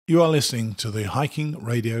You are listening to the Hiking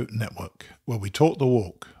Radio Network, where we talk the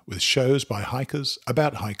walk with shows by hikers,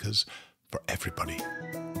 about hikers, for everybody.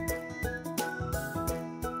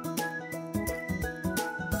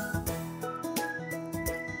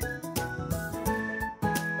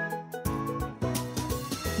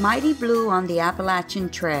 Mighty Blue on the Appalachian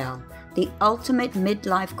Trail, the ultimate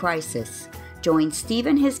midlife crisis. Join Steve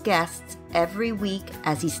and his guests every week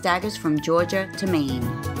as he staggers from Georgia to Maine.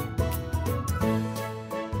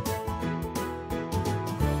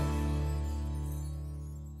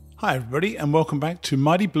 Hi everybody, and welcome back to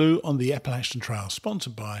Mighty Blue on the Appalachian Trail,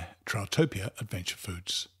 sponsored by Trailtopia Adventure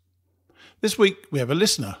Foods. This week we have a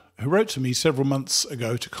listener who wrote to me several months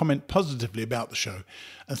ago to comment positively about the show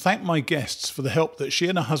and thank my guests for the help that she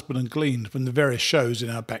and her husband had gleaned from the various shows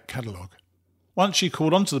in our back catalogue. Once she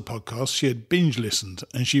called onto the podcast, she had binge listened,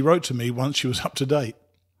 and she wrote to me once she was up to date.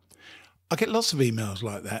 I get lots of emails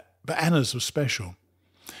like that, but Anna's was special.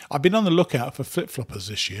 I've been on the lookout for flip-floppers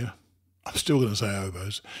this year. I'm still going to say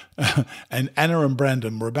oboes. And Anna and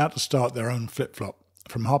Branden were about to start their own flip-flop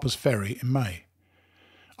from Harper's Ferry in May.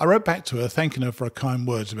 I wrote back to her thanking her for her kind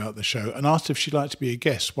words about the show and asked if she'd like to be a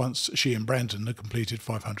guest once she and Branden had completed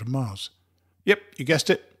 500 miles. Yep, you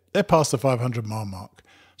guessed it. They're past the 500-mile mark.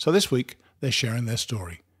 So this week, they're sharing their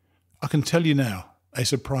story. I can tell you now, they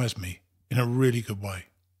surprised me in a really good way.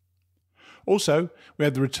 Also, we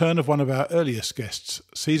had the return of one of our earliest guests,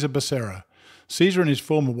 Cesar Becerra. Cesar and his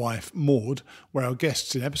former wife, Maud, were our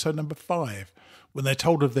guests in episode number 5 when they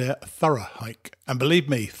told of their thorough hike. And believe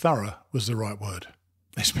me, thorough was the right word.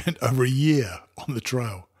 They spent over a year on the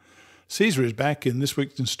trail. Cesar is back in this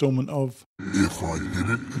week's instalment of If I Did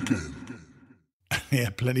It Again.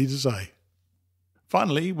 Yeah, plenty to say.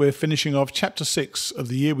 Finally, we're finishing off Chapter 6 of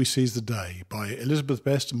The Year We Seize the Day by Elizabeth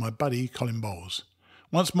Best and my buddy Colin Bowles.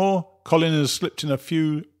 Once more, Colin has slipped in a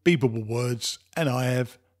few beepable words, and I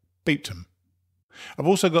have beeped them. I've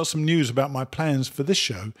also got some news about my plans for this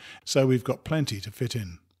show, so we've got plenty to fit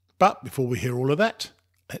in. But before we hear all of that,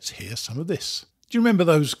 let's hear some of this. Do you remember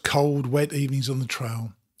those cold, wet evenings on the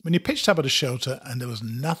trail when you pitched up at a shelter and there was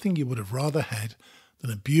nothing you would have rather had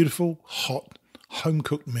than a beautiful, hot,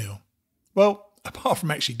 home-cooked meal? Well, apart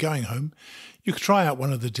from actually going home, you could try out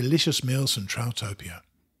one of the delicious meals from Trailtopia.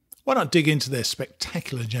 Why not dig into their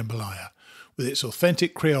spectacular jambalaya with its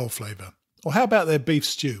authentic Creole flavour? Or how about their beef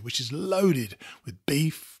stew, which is loaded with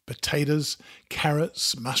beef, potatoes,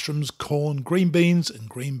 carrots, mushrooms, corn, green beans and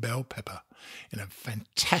green bell pepper in a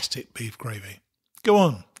fantastic beef gravy. Go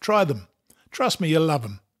on, try them. Trust me, you'll love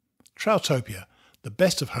them. Trailtopia, the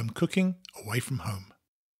best of home cooking away from home.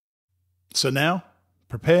 So now,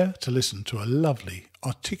 prepare to listen to a lovely,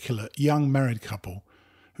 articulate young married couple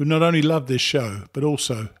who not only love this show, but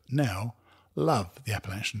also, now, love the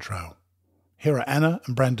Appalachian Trail. Here are Anna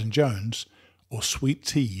and Branden Jones, or Sweet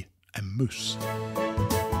Tea and Moose.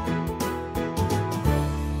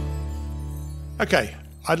 Okay,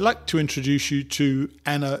 I'd like to introduce you to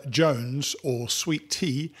Anna Jones, or Sweet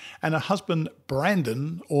Tea, and her husband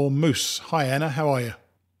Branden, or Moose. Hi Anna, how are you?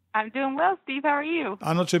 I'm doing well, Steve. How are you?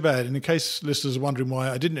 I'm not too bad. And in case listeners are wondering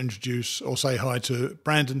why I didn't introduce or say hi to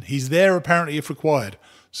Branden, he's there apparently if required.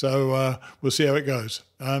 So we'll see how it goes.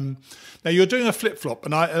 Now, you're doing a flip-flop,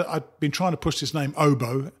 and I've been trying to push this name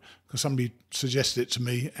Oboe, because somebody suggested it to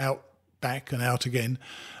me, out, back, and out again.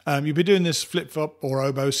 You've been doing this flip-flop or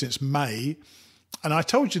Oboe since May, and I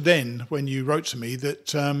told you then, when you wrote to me,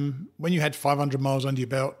 that when you had 500 miles under your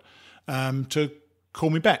belt, to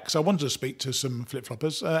call me back. So I wanted to speak to some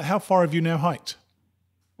flip-floppers. How far have you now hiked?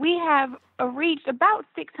 We have reached about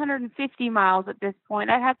 650 miles at this point.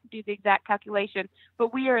 I'd have to do the exact calculation,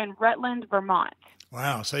 but we are in Rutland, Vermont.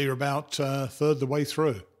 Wow, so you're about a third the way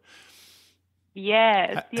through.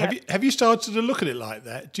 Yes. Have you started to look at it like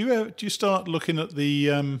that? Do you start looking at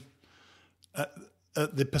the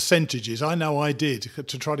percentages? I know I did,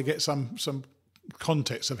 to try to get some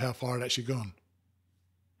context of how far it actually gone.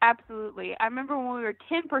 Absolutely. I remember when we were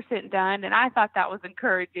 10% done, and I thought that was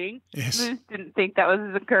encouraging. Yes. Moose didn't think that was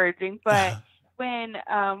as encouraging. But when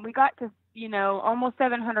we got to, almost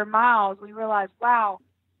 700 miles, we realized, wow,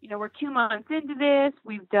 we're 2 months into this.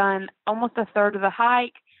 We've done almost a third of the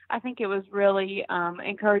hike. I think it was really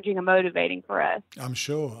encouraging and motivating for us. I'm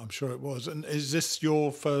sure it was. And is this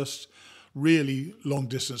your first really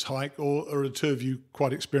long-distance hike, or are the two of you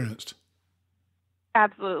quite experienced?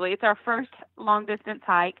 Absolutely. It's our first long-distance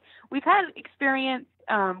hike. We've had experience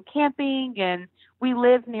camping, and we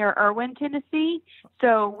live near Irwin, Tennessee.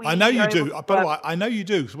 So I know you do. By the way, I know you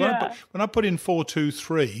do. So when I put in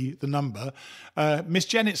 423, the number, Miss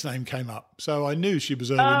Janet's name came up. So I knew she was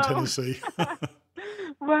Irwin, Tennessee.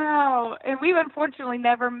 Wow. And we've unfortunately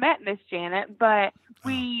never met Miss Janet, but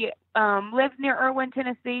we live near Irwin,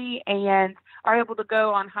 Tennessee, and are able to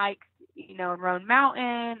go on hikes, in Roan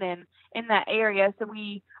Mountain and in that area. So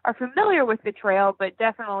we are familiar with the trail, but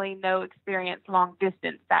definitely no experience long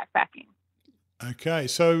distance backpacking. Okay.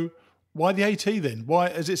 So why the AT then? Why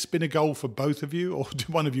has it been a goal for both of you, or did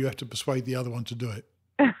one of you have to persuade the other one to do it?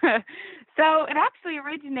 So it actually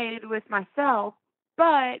originated with myself,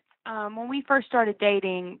 but when we first started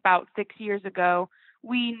dating about 6 years ago,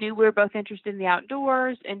 we knew we were both interested in the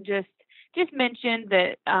outdoors and just mentioned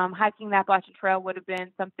that hiking the Appalachian Trail would have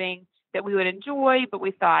been something that we would enjoy, but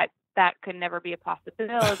we thought that could never be a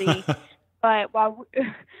possibility. But while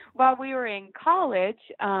we were in college,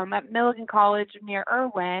 at Milligan College near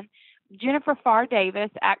Irwin, Jennifer Farr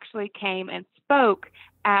Davis actually came and spoke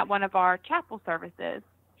at one of our chapel services.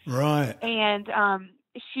 Right. And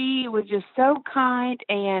she was just so kind,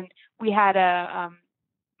 and we had a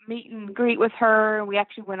meet and greet with her, and we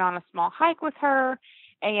actually went on a small hike with her.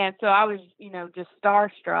 And so I was, just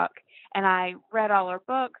starstruck, and I read all her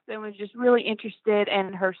books and was just really interested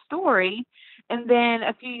in her story. And then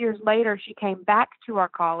a few years later, she came back to our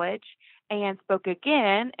college and spoke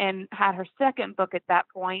again and had her second book at that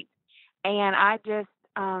point. And I just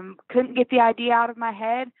couldn't get the idea out of my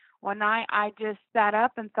head. One night I just sat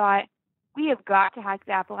up and thought, we have got to hike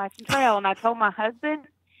the Appalachian Trail. And I told my husband,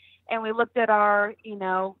 and we looked at our,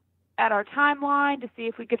 at our timeline to see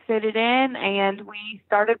if we could fit it in. And we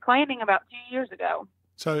started planning about 2 years ago.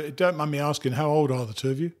 So don't mind me asking, how old are the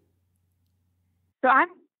two of you? So I'm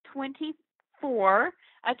 24.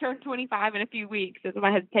 I turned 25 in a few weeks. That's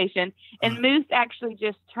my hesitation. And Moose actually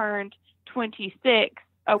just turned 26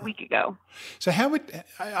 a week ago. So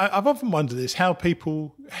I've often wondered this, how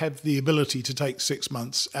people have the ability to take 6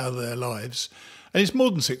 months out of their lives. And it's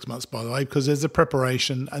more than 6 months, by the way, because there's the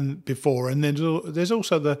preparation and before, and then there's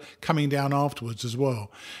also the coming down afterwards as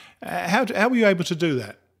well. How were you able to do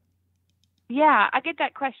that? Yeah, I get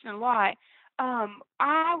that question a lot.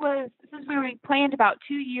 Since we planned about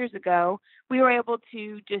 2 years ago, we were able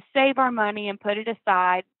to just save our money and put it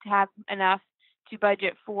aside to have enough to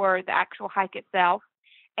budget for the actual hike itself.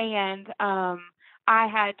 And I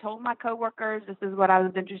had told my coworkers this is what I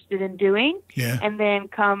was interested in doing. Yeah. And then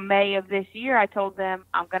come May of this year, I told them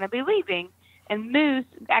I'm going to be leaving. And Moose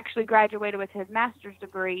actually graduated with his master's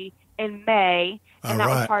degree in May. And that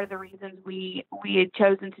was part of the reasons we had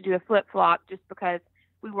chosen to do a flip-flop, just because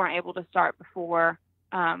we weren't able to start before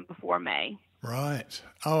May. Right.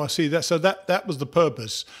 Oh, I see that. So that was the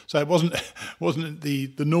purpose. So it wasn't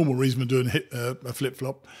the normal reason for doing a flip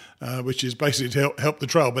flop, which is basically to help the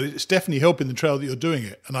trail. But it's definitely helping the trail that you're doing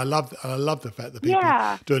it. And I love the fact that people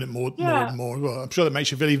are doing it more and more. Well, I'm sure that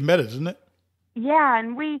makes you feel even better, doesn't it? Yeah,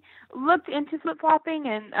 and we looked into flip flopping,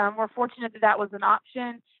 and we're fortunate that was an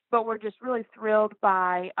option. But we're just really thrilled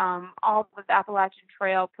by all that the Appalachian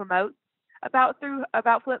Trail promotes about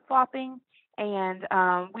flip flopping. And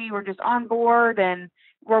we were just on board, and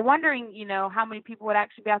we're wondering, how many people would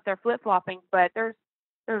actually be out there flip-flopping. But there's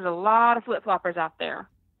a lot of flip-floppers out there.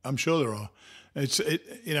 I'm sure there are. It's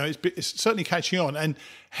certainly catching on. And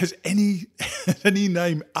has any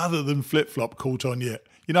name other than flip-flop caught on yet?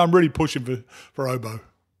 I'm really pushing for oboe.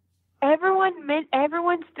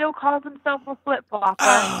 Everyone still calls himself a flip-flopper.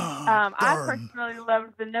 I personally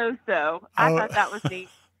loved the no-so. I thought that was neat.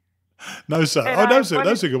 No, sir. That's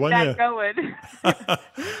a good one, yeah. Going. I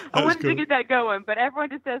wanted to get that going, but everyone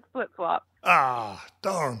just says flip-flop. Ah,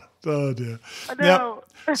 darn. Oh, dear. I know.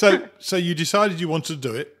 Now, so you decided you wanted to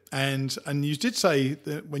do it, and you did say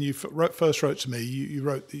that when you first wrote to me, you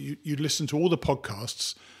wrote that you'd listened to all the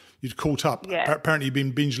podcasts, you'd caught up. Yeah. Apparently you've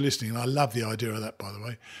been binge listening, and I love the idea of that, by the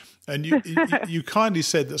way. And you kindly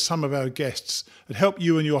said that some of our guests had helped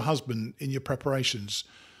you and your husband in your preparations.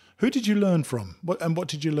 Who did you learn from? What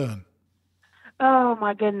did you learn? Oh,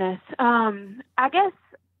 my goodness. I guess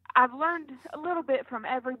I've learned a little bit from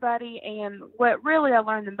everybody, and what really I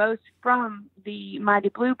learned the most from the Mighty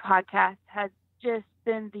Blue podcast has just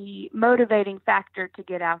been the motivating factor to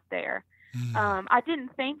get out there. I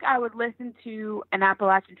didn't think I would listen to an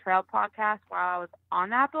Appalachian Trail podcast while I was on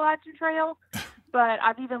the Appalachian Trail, but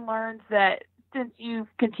I've even learned that since you've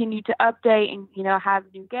continued to update and, have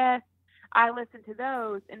new guests, I listen to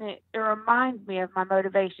those, and it reminds me of my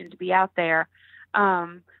motivation to be out there.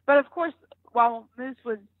 But of course, while Moose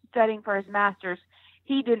was studying for his master's,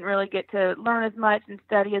 he didn't really get to learn as much and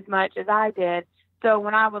study as much as I did. So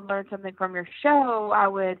when I would learn something from your show, I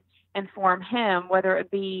would inform him, whether it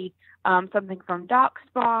be something from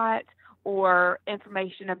DocSpot or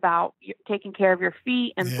information about taking care of your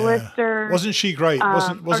feet and blisters. Wasn't she great?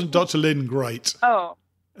 Wasn't Dr. Lynn great? Oh,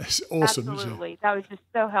 It's awesome, Absolutely. isn't it? That was just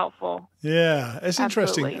so helpful. Yeah, it's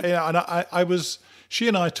interesting. Absolutely. Yeah, and she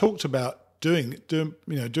and I talked about doing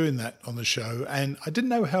that on the show, and I didn't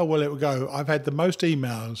know how well it would go. I've had the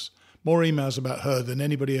more emails about her than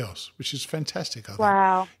anybody else, which is fantastic, I think.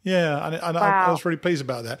 Wow. Yeah, and I was really pleased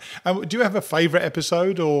about that. Do you have a favourite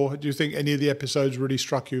episode, or do you think any of the episodes really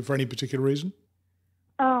struck you for any particular reason?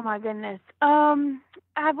 Oh my goodness.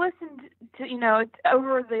 I've listened to,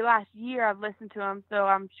 over the last year I've listened to them, so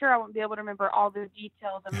I'm sure I won't be able to remember all the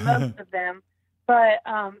details of most of them. But,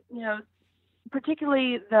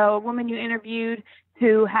 particularly the woman you interviewed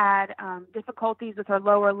who had difficulties with her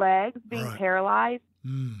lower legs, being paralyzed.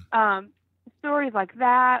 Stories like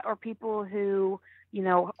that, or people who,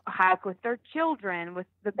 hike with their children, with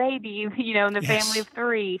the baby, in the family of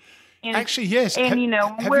 3. And, actually, yes. And,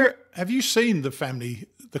 have you seen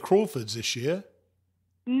the Crawfords this year?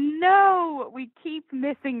 No, we keep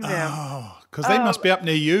missing them. Oh, because they must be up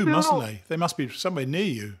near you, mustn't they? They must be somewhere near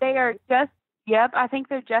you. They are I think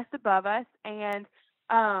they're just above us. And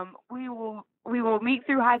we will meet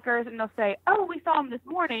through hikers, and they'll say, oh, we saw them this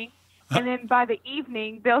morning. And then by the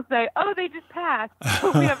evening, they'll say, oh, they just passed.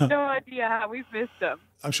 We have no idea how we've missed them.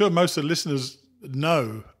 I'm sure most of the listeners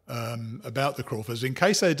know about the Crawfords. In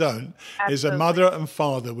case they don't, is a mother and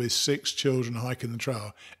father with 6 children hiking the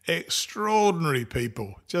trail. Extraordinary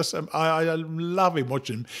people. Just I'm loving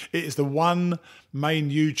watching them. It is the one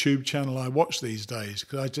main YouTube channel I watch these days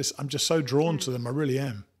because I'm just so drawn to them. I really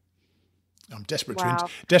am. I'm desperate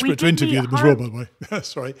to interview them as well, by the way.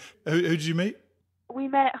 Sorry. Who did you meet? We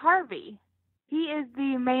met Harvey. He is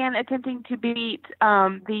the man attempting to beat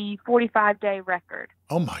the 45-day record.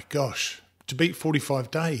 Oh my gosh. To beat 45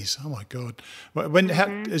 days. Oh my God. When you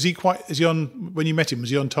met him, was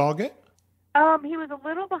he on target? He was a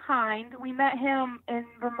little behind. We met him in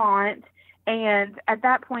Vermont, and at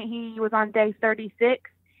that point he was on day 36,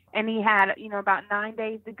 and he had, about 9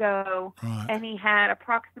 days to go. Right. And he had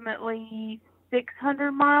approximately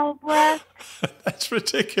 600 miles left. That's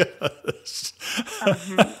ridiculous.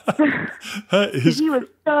 He was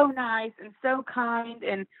so nice and so kind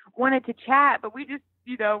and wanted to chat, but we just,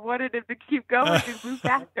 wanted him to keep going and move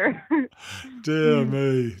faster. Dear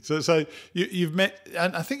me. So you've met,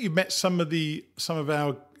 and I think you've met some of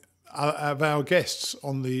our guests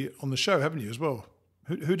on the show, haven't you, as well?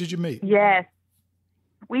 Who did you meet? Yes.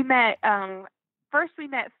 We met, first we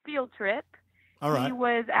met Field Trip. All right. He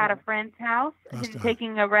was at a friend's house and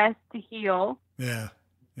taking a rest to heal. Yeah.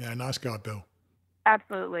 Yeah, nice guy, Bill.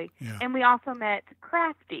 Absolutely. Yeah. And we also met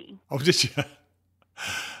Crafty. Oh, did you?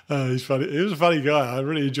 He's funny. He was a funny guy. I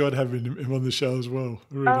really enjoyed having him on the show as well.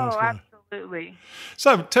 A really nice guy. Absolutely.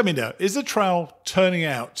 So tell me now, is the trail turning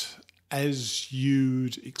out as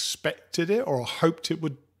you'd expected it or hoped it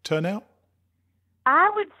would turn out? I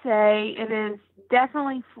would say it is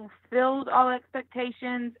definitely fulfilled all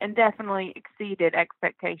expectations and definitely exceeded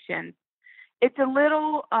expectations. It's a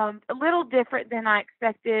little different than I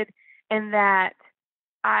expected in that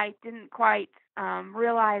I didn't quite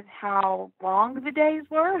realize how long the days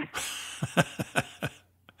were.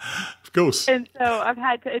 Of course. And so I've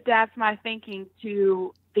had to adapt my thinking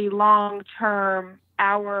to the long-term,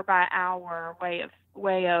 hour-by-hour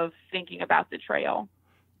way of thinking about the trail.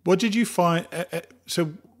 What did you find?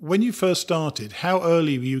 So when you first started, how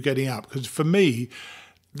early were you getting up? Because for me,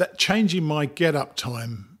 that changing my get-up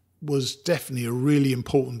time was definitely a really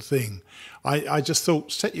important thing. I just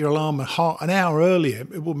thought, set your alarm an hour earlier.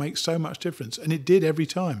 It will make so much difference. And it did every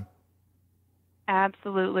time.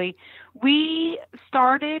 Absolutely. We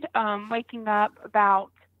started waking up about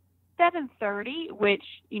 7:30, which,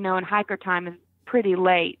 in hiker time is pretty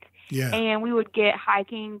late. Yeah. And we would get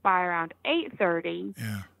hiking by around 8:30.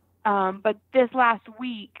 Yeah. But this last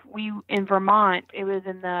week, in Vermont, it was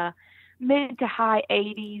in the mid to high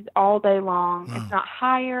 80s all day long, if not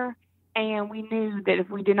higher. And we knew that if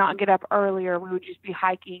we did not get up earlier, we would just be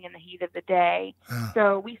hiking in the heat of the day.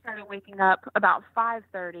 So we started waking up about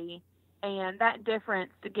 5:30, and that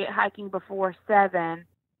difference to get hiking before 7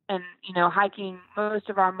 and, hiking most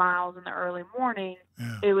of our miles in the early morning,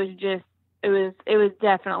 it was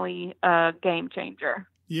definitely a game changer.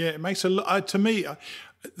 Yeah, it makes a lot. To me,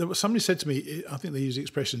 somebody said to me, I think they use the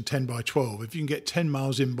expression 10 by 12. If you can get 10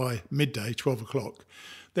 miles in by midday, 12 o'clock,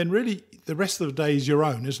 then really the rest of the day is your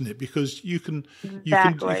own, isn't it? Because you can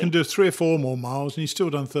do 3 or 4 more miles and you've still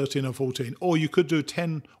done 13 or 14, or you could do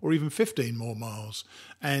 10 or even 15 more miles.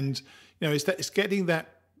 And it's getting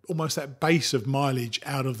that almost that base of mileage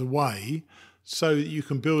out of the way, so that you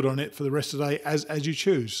can build on it for the rest of the day as you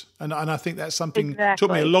choose. And I think that's something Exactly.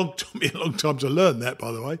 took me a long time to learn that,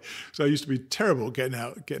 by the way. So I used to be terrible at getting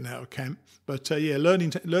out of camp. But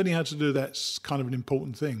learning how to do that's kind of an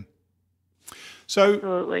important thing. So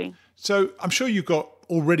Absolutely. So I'm sure you've got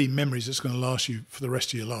already memories that's going to last you for the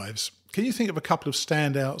rest of your lives. Can you think of a couple of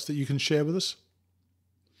standouts that you can share with us?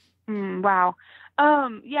 Wow.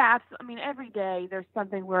 Yeah, I mean, every day there's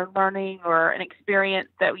something we're learning or an experience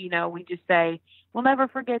that, we just say, we'll never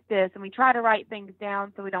forget this. And we try to write things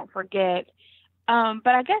down so we don't forget. But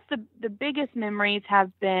I guess the biggest memories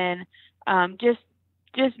have been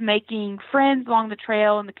just making friends along the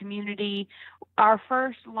trail in the community. Our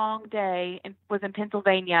first long day was in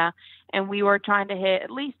Pennsylvania, and we were trying to hit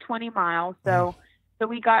at least 20 miles. So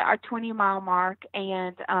we got our 20-mile mark,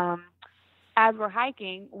 and as we're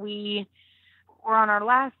hiking, we were on our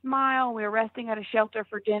last mile. We were resting at a shelter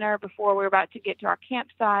for dinner before we were about to get to our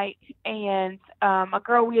campsite. And a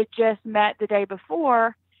girl we had just met the day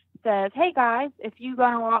before says, "Hey guys, if you're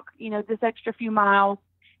going to walk, this extra few miles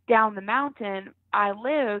down the mountain, I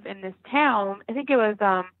live in this town." I think it was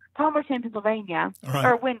Palmerton, Pennsylvania, Right.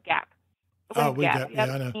 or Wind Gap. Wind Gap. Yeah,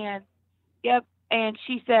 I know. And and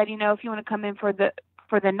she said, if you want to come in for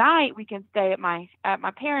the night, we can stay at my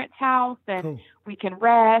parents' house, and Cool. we can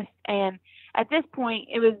rest. And at this point,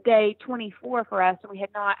 it was day 24 for us, and we had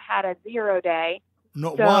not had a 0 day.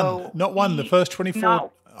 Not one. The first 24.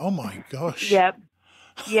 No. Oh my gosh. Yep.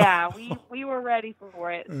 Yeah, we were ready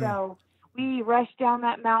for it. Mm. So we rushed down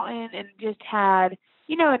that mountain and just had,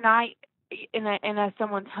 a night in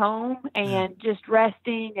someone's home, and just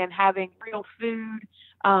resting and having real food.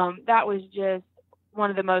 That was just one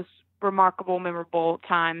of the most remarkable, memorable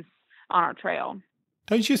times on our trail.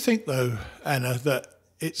 Don't you think, though, Anna, that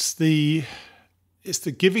it's the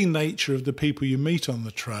giving nature of the people you meet on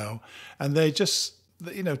the trail, and they're just,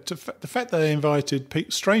 the fact that they invited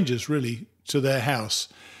strangers really to their house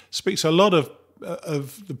speaks a lot of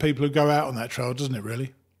the people who go out on that trail, doesn't it?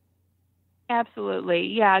 Really. Absolutely,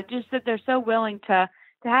 yeah. Just that they're so willing to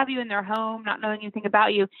have you in their home, not knowing anything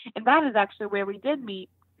about you, and that is actually where we did meet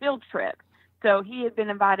Field Trip. So he had been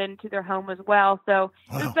invited into their home as well. So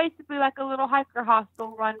Wow. It was basically like a little hiker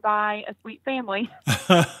hostel run by a sweet family.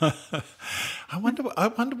 I wonder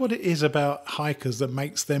what it is about hikers that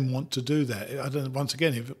makes them want to do that. I don't. Once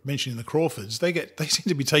again, if mentioning the Crawfords, they seem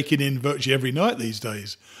to be taken in virtually every night these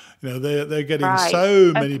days. They're getting Right.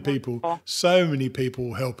 so That's many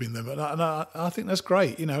people helping them, and I think that's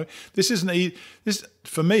great. This isn't this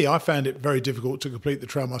for me. I found it very difficult to complete the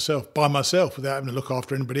trail by myself without having to look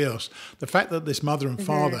after anybody else. The fact that this mother and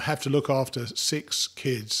father have to look after 6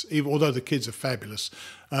 kids, although the kids are fabulous,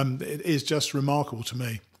 it is just remarkable to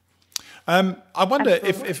me. I wonder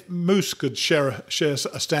if Moose could share a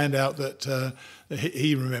standout that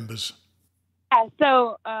he remembers. Yeah,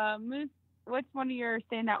 so, Moose, what's one of your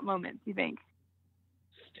standout moments, you think?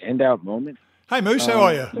 Standout moment? Hey, Moose, how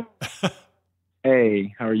are you?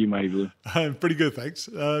 Hey, how are you, Mighty Blue? I'm pretty good, thanks.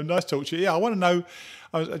 Nice to talk to you. Yeah, I want to know.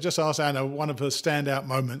 I just asked Anna one of her standout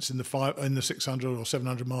moments in the 600 or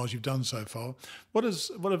 700 miles you've done so far.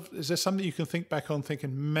 Is there something you can think back on,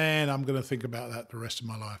 thinking, man, I'm going to think about that the rest of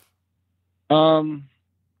my life?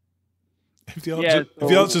 If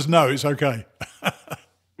the answer's no, it's okay.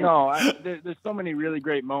 No, there's so many really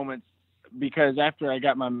great moments, because after I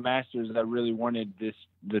got my master's, I really wanted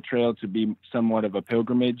the trail to be somewhat of a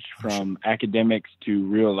pilgrimage from academics to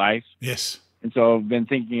real life. Yes. And so I've been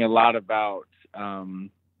thinking a lot about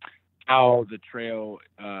how the trail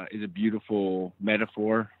is a beautiful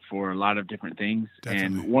metaphor for a lot of different things.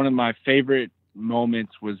 Definitely. And one of my favorite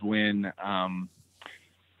moments was when I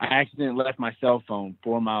accidentally left my cell phone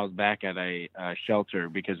 4 miles back at a shelter,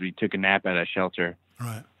 because we took a nap at a shelter.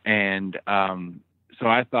 Right. And so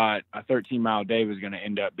I thought a 13-mile day was going to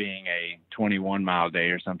end up being a 21-mile day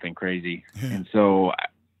or something crazy. Yeah. And so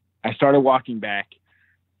I started walking back.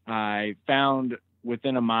 I found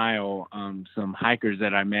within a mile some hikers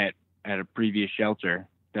that I met at a previous shelter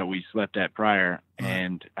that we slept at prior. Right.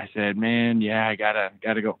 And I said, man, yeah, I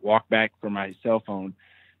gotta go walk back for my cell phone.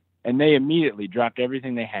 And they immediately dropped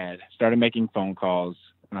everything they had, started making phone calls,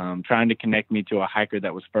 trying to connect me to a hiker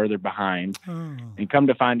that was further behind. Oh. And come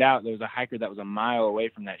to find out, there was a hiker that was a mile away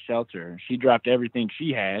from that shelter. She dropped everything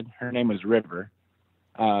she had. Her name was River,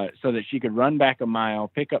 so that she could run back a mile,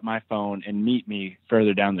 pick up my phone, and meet me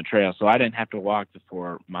further down the trail. So I didn't have to walk the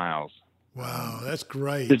 4 miles. Wow, that's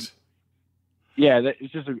great. It's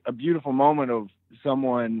just a beautiful moment of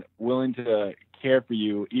someone willing to care for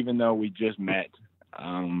you, even though we just met.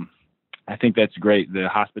 I think that's great. The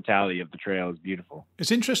hospitality of the trail is beautiful.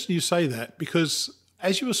 It's interesting you say that, because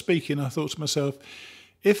as you were speaking, I thought to myself,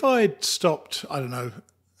 If I'd stopped, I don't know,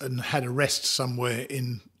 and had a rest somewhere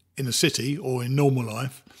in a city or in normal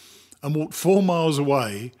life and walked 4 miles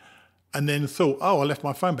away and then thought, oh, I left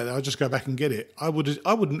my phone back there, I'll just go back and get it, I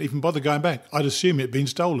wouldn't even bother going back. I'd assume it'd been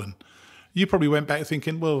stolen. You probably went back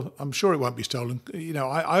thinking, well, I'm sure it won't be stolen. You know,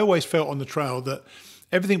 I always felt on the trail that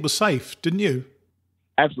everything was safe, didn't you?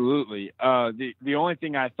 Absolutely. The only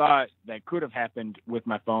thing I thought that could have happened with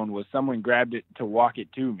my phone was someone grabbed it to walk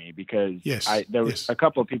it to me, because there was a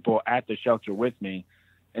couple of people at the shelter with me,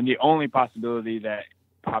 and the only possibility that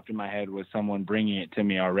popped in my head was someone bringing it to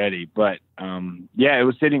me already. But it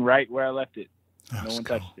was sitting right where I left it. No one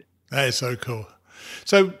touched it. That is so cool.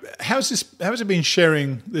 So how's it been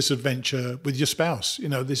sharing this adventure with your spouse? You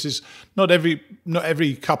know, this is not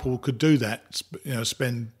every couple could do that. You know,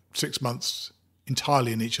 spend 6 months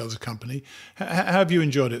entirely in each other's company. How have you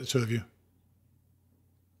enjoyed it, the two of you?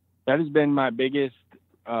 That has been my biggest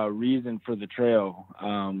reason for the trail,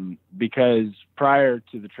 because prior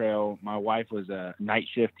to the trail, my wife was a night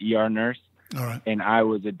shift ER nurse, all right, and I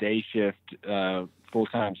was a day shift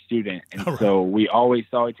full-time student, and so we always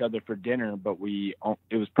saw each other for dinner, but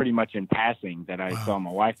it was pretty much in passing that I saw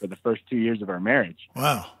my wife for the first 2 years of our marriage.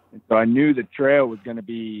 Wow. And so I knew the trail was going to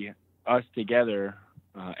be us together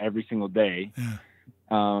every single day.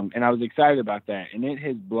 Yeah. And I was excited about that, and it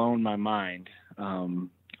has blown my mind. On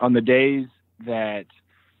the days that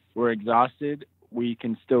we're exhausted, we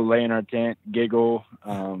can still lay in our tent, giggle,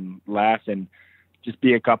 laugh, and just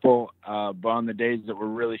be a couple. But on the days that we're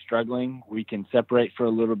really struggling, we can separate for a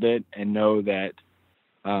little bit and know that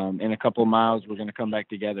in a couple of miles, we're going to come back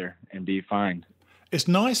together and be fine. It's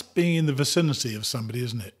nice being in the vicinity of somebody,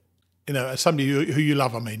 isn't it? You know, somebody who you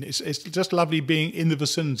love. I mean, it's just lovely being in the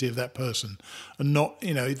vicinity of that person, and not,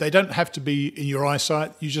 you know, they don't have to be in your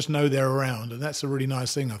eyesight. You just know they're around, and that's a really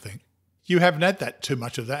nice thing, I think. You haven't had that too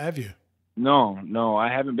much of that, have you? No, I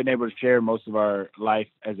haven't been able to share most of our life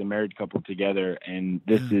as a married couple together, and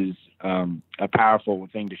this is a powerful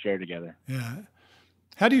thing to share together. Yeah.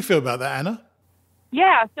 How do you feel about that, Anna?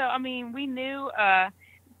 Yeah, so, I mean, we knew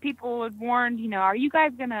people had warned, you know, are you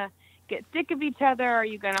guys going to get sick of each other? Are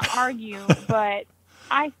you going to argue? But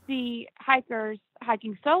I see hikers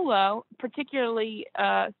hiking solo, particularly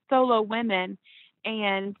solo women,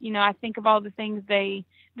 and, you know, I think of all the things they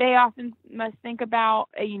often must think about.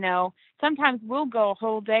 You know, sometimes we'll go a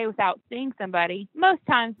whole day without seeing somebody. Most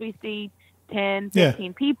times we see 10,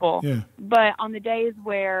 15 people. Yeah. But on the days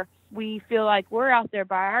where we feel like we're out there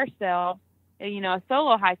by ourselves, you know, a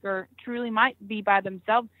solo hiker truly might be by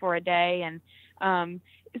themselves for a day. And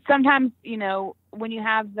sometimes, you know, when you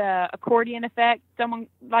have the accordion effect, someone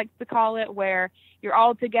likes to call it, where you're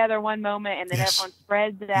all together one moment and then everyone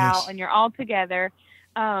spreads out and you're all together.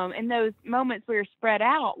 In those moments where you're spread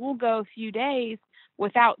out, we'll go a few days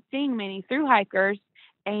without seeing many thru hikers,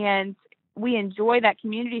 and we enjoy that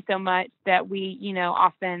community so much that we, you know,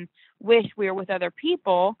 often wish we were with other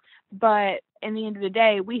people, but in the end of the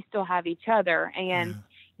day, we still have each other. And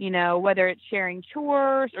you know, whether it's sharing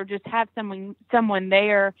chores or just have someone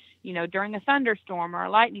there, you know, during a thunderstorm or a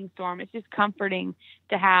lightning storm, it's just comforting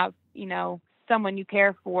to have, you know, someone you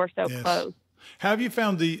care for so close. How have you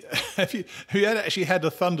found have you actually had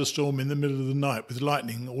a thunderstorm in the middle of the night with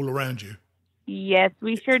lightning all around you? Yes,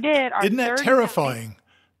 we sure did. Isn't that terrifying?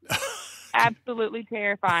 Absolutely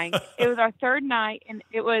terrifying. It was our third night, and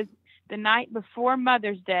it was the night before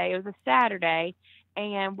Mother's Day. It was a Saturday,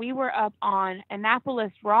 and we were up on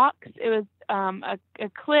Annapolis Rocks. It was a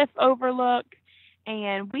cliff overlook,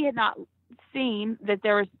 and we had not seen that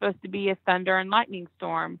there was supposed to be a thunder and lightning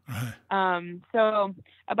storm. So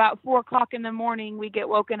about 4:00 in the morning, we get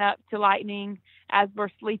woken up to lightning as we're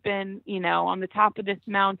sleeping, you know, on the top of this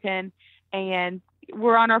mountain, and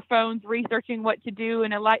we're on our phones researching what to do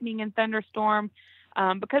in a lightning and thunderstorm,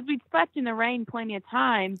 because we'd slept in the rain plenty of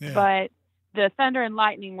times, but the thunder and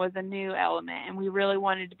lightning was a new element, and we really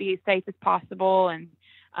wanted to be as safe as possible. And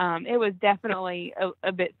it was definitely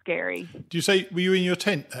a bit scary. Do you say, were you in your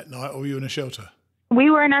tent that night, or were you in a shelter? We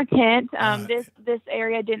were in our tent. This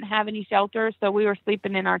area didn't have any shelters, so we were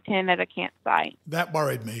sleeping in our tent at a campsite. That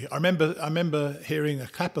worried me. I remember hearing a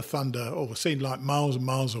clap of thunder, or seemed like miles and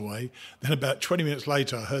miles away. Then about 20 minutes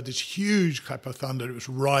later, I heard this huge clap of thunder. It was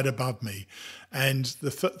right above me, and the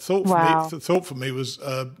thought for me was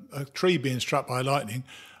a tree being struck by lightning.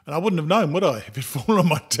 And I wouldn't have known, would I? If it fallen on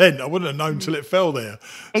my tent, I wouldn't have known until it fell there.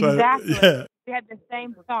 So, exactly. We had the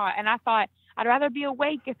same thought, and I thought, I'd rather be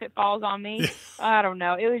awake if it falls on me. I don't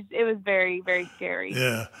know. It was very, very scary.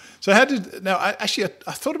 Yeah. So I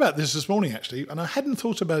thought about this morning, actually, and I hadn't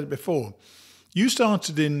thought about it before. You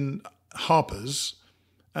started in Harper's,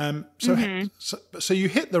 So you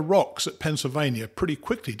hit the rocks at Pennsylvania pretty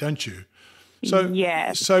quickly, don't you? So,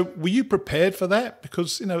 yes. So were you prepared for that?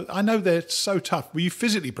 Because, I know they're so tough. Were you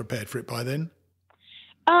physically prepared for it by then?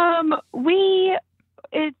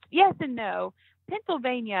 It's yes and no.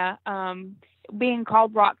 Pennsylvania, being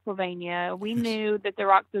called Rocksylvania, we knew that the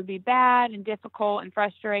rocks would be bad and difficult and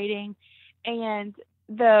frustrating. And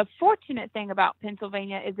the fortunate thing about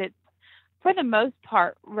Pennsylvania is it's, for the most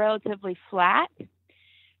part, relatively flat.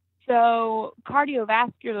 So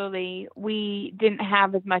cardiovascularly, we didn't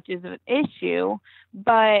have as much as an issue.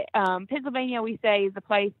 But Pennsylvania, we say, is a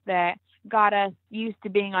place that got us used to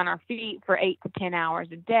being on our feet for 8 to 10 hours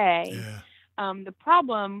a day. Yeah. The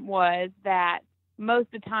problem was that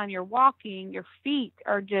most of the time you're walking, your feet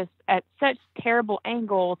are just at such terrible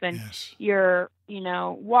angles, and yes. you're,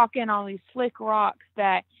 walking on these slick rocks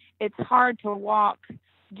that it's hard to walk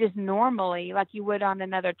just normally like you would on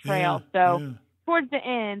another trail. Towards the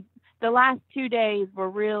end, the last 2 days were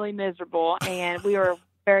really miserable, and we were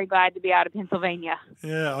very glad to be out of Pennsylvania.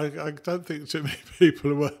 Yeah, I don't think too many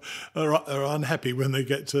people are unhappy when they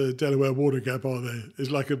get to Delaware Water Gap, are they?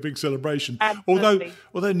 It's like a big celebration. Absolutely.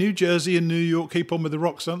 Although New Jersey and New York keep on with the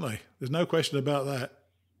rocks, don't they? There's no question about that.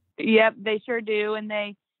 Yep, they sure do, and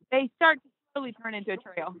they start to slowly turn into a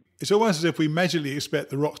trail. It's almost as if we magically expect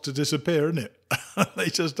the rocks to disappear, isn't it? They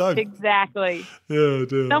just don't. Exactly. Yeah,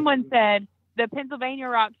 dear. Someone said the Pennsylvania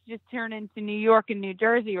rocks just turn into New York and New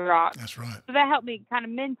Jersey rocks. That's right. So that helped me kind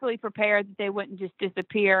of mentally prepare that they wouldn't just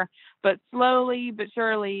disappear. But slowly but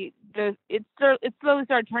surely, it slowly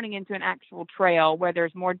started turning into an actual trail where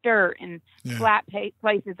there's more dirt and flat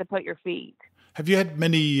places to put your feet. Have you had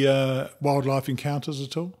many wildlife encounters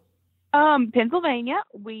at all? Pennsylvania,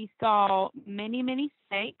 we saw many, many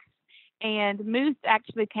snakes. And moose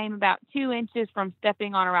actually came about 2 inches from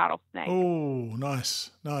stepping on a rattlesnake. Oh,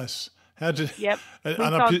 nice. How did? Yep.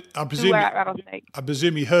 I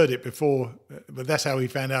presume he heard it before, but that's how he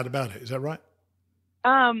found out about it. Is that right?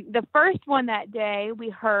 The first one that day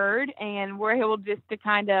we heard, and we're able just to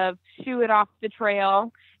kind of shoo it off the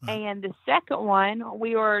trail. Right. And the second one,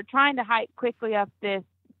 we were trying to hike quickly up this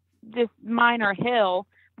minor hill.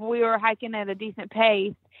 We were hiking at a decent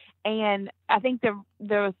pace. And I think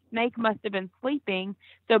the snake must have been sleeping.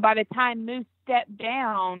 So by the time Moose stepped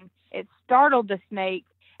down, it startled the snake,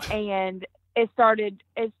 and it started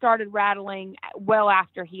rattling well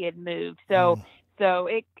after he had moved. So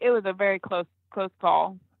it was a very close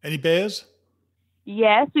call. Any bears?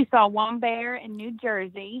 Yes, we saw one bear in New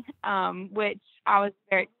Jersey, which I was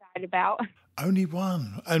very excited about. Only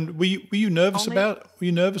one. And were you nervous about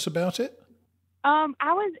it?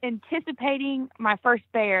 I was anticipating my first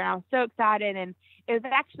bear, and I was so excited. And it was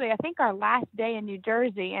actually, I think, our last day in New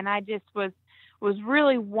Jersey, and I just was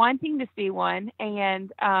really wanting to see one.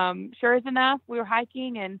 And sure as enough, we were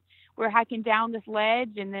hiking down this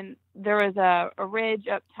ledge, and then there was a ridge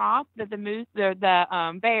up top that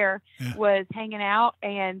the bear was hanging out.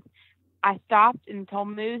 And I stopped and told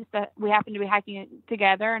Moose that we happened to be hiking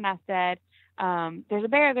together, and I said, "There's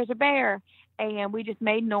a bear." And we just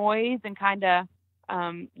made noise and kind of,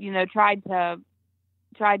 tried to,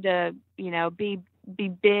 be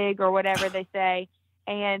big or whatever they say.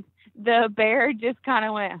 And the bear just kind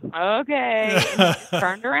of went, okay, and just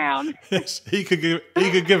turned around. Yes, he could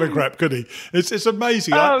give a crap, could he? It's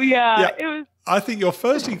amazing. It was. I think your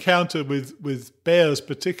first encounter with bears,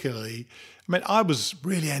 particularly, I mean, I was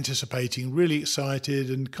really anticipating, really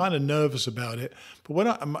excited, and kind of nervous about it. But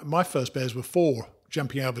when my first bears were 4.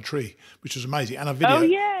 Jumping out of a tree, which was amazing, and I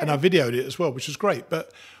videoed it as well, which was great. But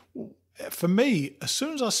for me, as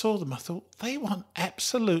soon as I saw them, I thought they want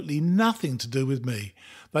absolutely nothing to do with me.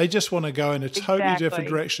 They just want to go in a totally different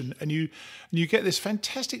direction, and you get this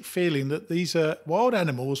fantastic feeling that these are wild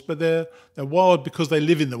animals, but they're wild because they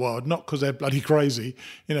live in the wild, not because they're bloody crazy.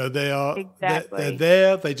 They are they're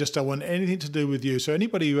there. They just don't want anything to do with you. So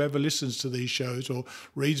anybody who ever listens to these shows or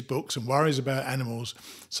reads books and worries about animals,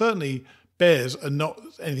 certainly bears are not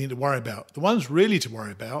anything to worry about. The ones really to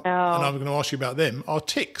worry about, and I'm going to ask you about them, are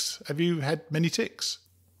ticks. Have you had many ticks?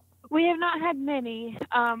 We have not had many.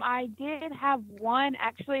 I did have one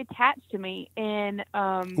actually attached to me in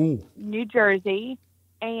New Jersey,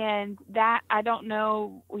 and that I don't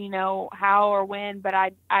know, how or when, but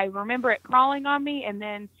I remember it crawling on me, and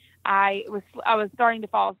then I was starting to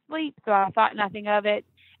fall asleep, so I thought nothing of it.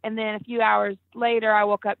 And then a few hours later, I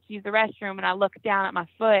woke up to use the restroom, and I looked down at my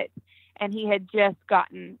foot, and he had just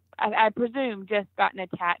gotten, I presume,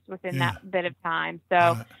 attached within that bit of time.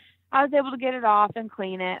 So I was able to get it off and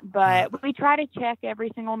clean it. But we try to check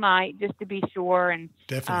every single night just to be sure. And,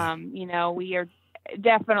 definitely. we are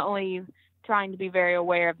definitely trying to be very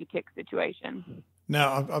aware of the tick situation.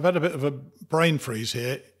 Now, I've had a bit of a brain freeze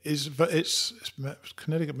here. It's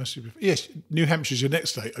Connecticut, Massachusetts. Yes, New Hampshire's your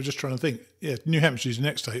next state. I'm just trying to think. Yeah, New Hampshire's your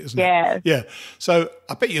next state, isn't Yes. it? Yeah. So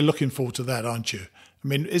I bet you're looking forward to that, aren't you? I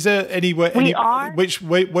mean, is there anywhere? We are.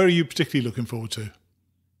 Where are you particularly looking forward to?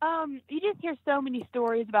 You just hear so many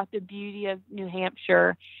stories about the beauty of New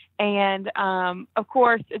Hampshire, and of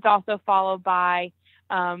course, it's also followed by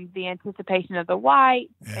the anticipation of the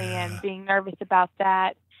whites and being nervous about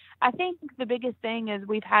that. I think the biggest thing is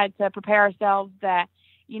we've had to prepare ourselves that,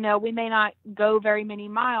 we may not go very many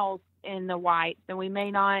miles in the whites, and we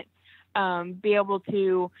may not be able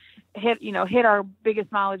to hit our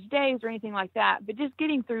biggest mileage days or anything like that. But just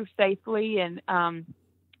getting through safely and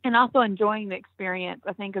also enjoying the experience,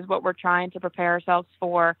 I think, is what we're trying to prepare ourselves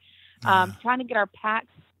for. Trying to get our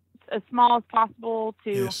packs as small as possible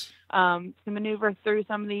to maneuver through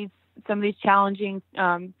some of these challenging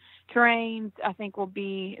terrains, I think, will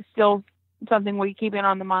be still something we keep in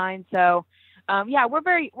on the mind. So, we're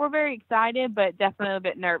very excited, but definitely a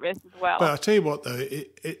bit nervous as well. But I'll tell you what, though,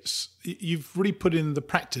 it's you've really put in the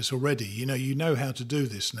practice already. You know how to do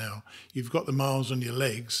this now. You've got the miles on your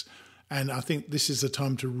legs, and I think this is the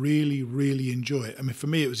time to really, really enjoy it. I mean, for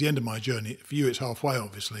me, it was the end of my journey. For you, it's halfway,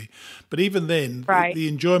 obviously. But even then, the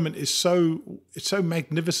enjoyment is so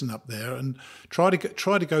magnificent up there. And try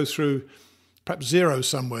to go through perhaps zero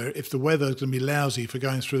somewhere if the weather is going to be lousy for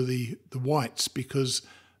going through the whites, because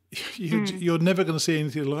you're never going to see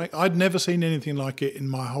anything like. I'd never seen anything like it in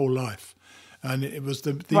my whole life, and it was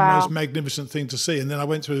the most magnificent thing to see. And then I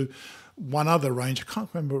went through one other range. I can't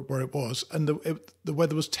remember where it was, and the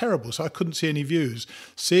weather was terrible, so I couldn't see any views.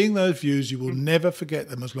 Seeing those views, you will never forget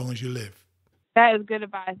them as long as you live. That is good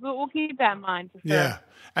advice. We'll keep that in mind for sure. Yeah,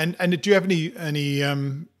 and do you have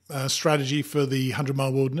any strategy for the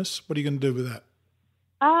 100-mile wilderness? What are you going to do with that?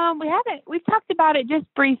 We haven't. We've talked about it just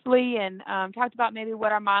briefly, and talked about maybe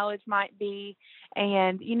what our mileage might be.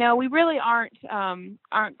 And we really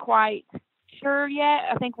aren't quite sure yet.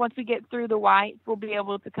 I think once we get through the whites, we'll be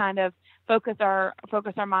able to kind of focus our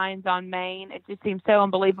minds on Maine. It just seems so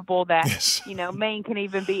unbelievable that Maine can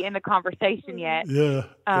even be in the conversation yet. Yeah.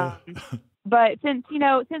 But since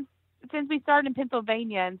we started in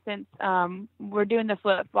Pennsylvania, and since we're doing the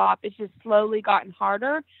flip flop, it's just slowly gotten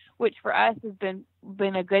harder, which for us has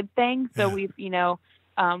been a good thing. So we've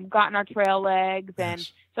gotten our trail legs, and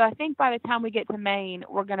so I think by the time we get to Maine,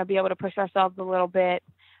 we're going to be able to push ourselves a little bit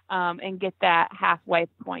and get that halfway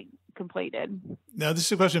point completed. Now, this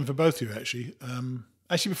is a question for both of you, actually.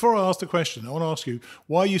 Actually, before I ask the question, I want to ask you,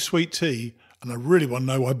 why are you sweet tea? And I really want to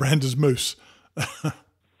know why Branden's moose.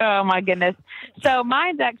 Oh, my goodness. So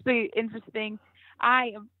mine's actually interesting.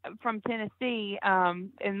 I am from Tennessee,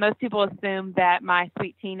 and most people assume that my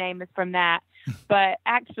sweet tea name is from that. But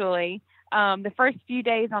actually, the first few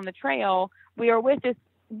days on the trail, we were with this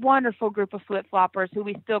wonderful group of flip-floppers who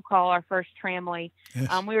we still call our first tramley.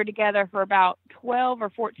 Yes. We were together for about 12 or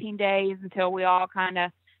 14 days until we all kind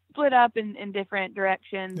of split up in different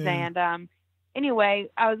directions. Yeah. And anyway,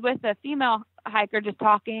 I was with a female hiker just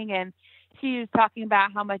talking, and she was talking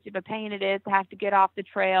about how much of a pain it is to have to get off the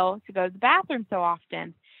trail to go to the bathroom so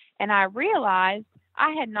often. And I realized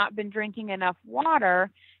I had not been drinking enough water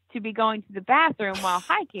to be going to the bathroom while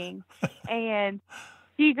hiking. And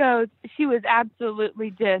she was absolutely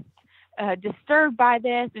just disturbed by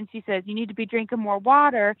this. And she says, you need to be drinking more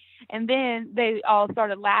water. And then they all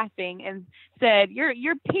started laughing and said,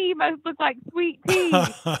 your pee must look like sweet tea.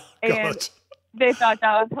 And they thought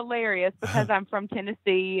that was hilarious because I'm from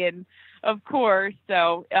Tennessee, and of course,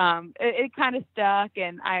 so it kind of stuck,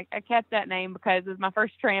 and I kept that name because it was my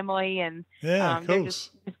first tramley, and they're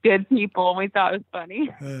just good people, and we thought it was funny.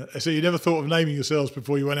 So you never thought of naming yourselves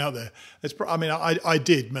before you went out there? I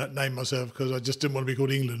did name myself because I just didn't want to be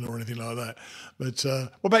called England or anything like that. But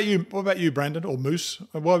what about you? What about you, Branden, or Moose?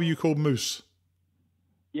 Why were you called Moose?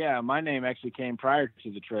 Yeah, my name actually came prior to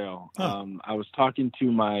the trail. I was talking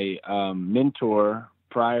to my mentor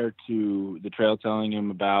prior to the trail, telling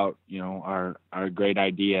him about, our great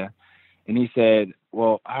idea. And he said,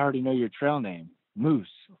 well, I already know your trail name, Moose.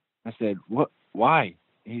 I said, what? Why?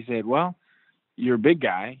 He said, well, you're a big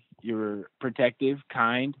guy. You're protective,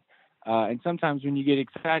 kind. And sometimes when you get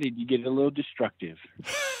excited, you get a little destructive.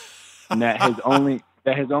 And that has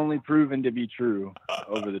only proven to be true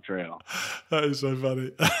over the trail. That is so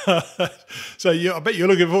funny. So I bet you're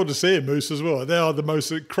looking forward to seeing moose as well. They are the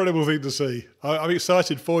most incredible thing to see. I'm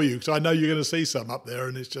excited for you because I know you're going to see some up there,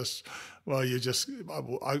 and it's just,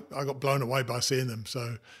 I got blown away by seeing them.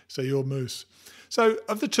 So you're moose. So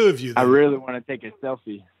of the two of you, then, I really want to take a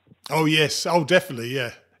selfie. Oh yes, oh definitely,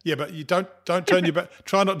 yeah. Yeah, but you don't turn your back.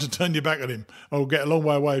 Try not to turn your back on him. I'll get a long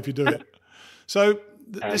way away if you do it. So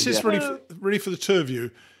this is Yeah. really for the two of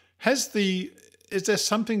you. Is there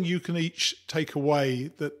something you can each take away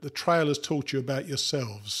that the trail has taught you about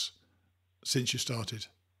yourselves since you started?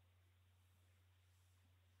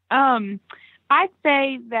 I'd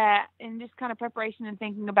say that in just kind of preparation and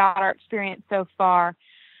thinking about our experience so far,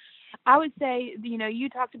 I would say, you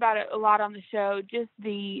talked about it a lot on the show, just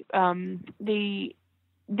the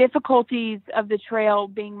difficulties of the trail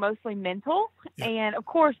being mostly mental. Yeah. And of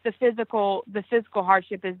course the physical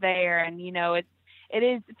hardship is there. And, it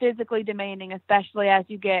is physically demanding, especially as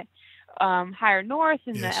you get higher north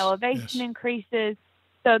and the elevation increases.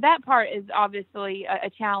 So that part is obviously a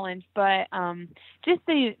challenge, but just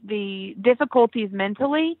the difficulties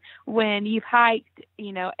mentally when you've hiked,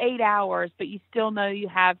 8 hours, but you still know you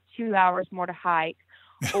have 2 hours more to hike,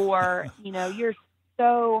 or, you're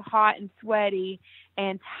so hot and sweaty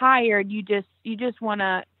and tired, you just want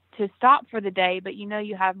to stop for the day, but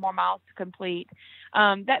you have more miles to complete.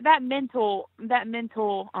 That mental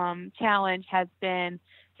challenge has been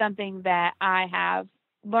something that I have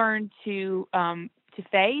learned to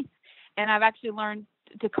face, and I've actually learned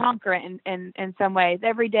to conquer it in some ways.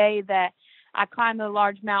 Every day that I climb a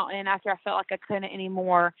large mountain after I felt like I couldn't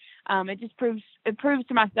anymore, it proves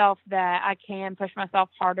to myself that I can push myself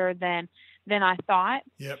harder than I thought.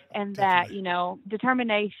 Yep, and definitely. that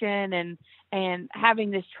determination and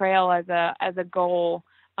having this trail as a goal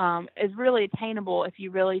is really attainable if you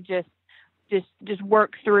really just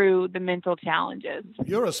work through the mental challenges.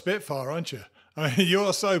 You're a spitfire, aren't you? I mean,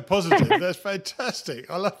 you're so positive. That's fantastic.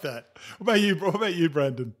 I love that. What about you,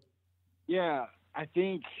 Branden? Yeah, I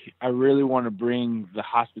think I really want to bring the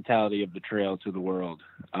hospitality of the trail to the world.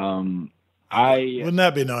 Wouldn't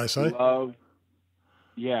that be nice, eh?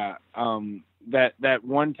 That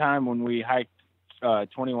one time when we hiked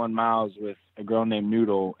 21 miles with a girl named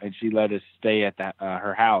Noodle, and she let us stay at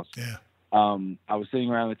her house. Yeah. I was sitting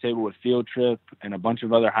around the table with Field Trip and a bunch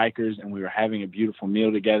of other hikers, and we were having a beautiful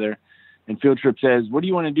meal together. And Field Trip says, "What do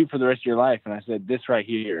you want to do for the rest of your life?" And I said, "This right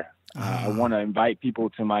here. I want to invite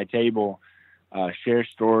people to my table, share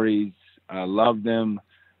stories, love them.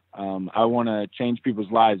 I want to change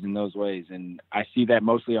people's lives in those ways. And I see that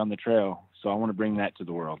mostly on the trail. So I want to bring that to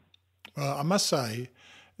the world." Well, I must say,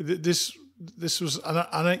 this was an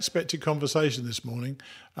unexpected conversation this morning.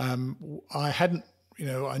 I hadn't,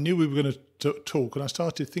 I knew we were going to talk, and I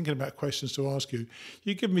started thinking about questions to ask you.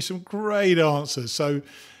 You give me some great answers. So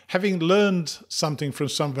having learned something from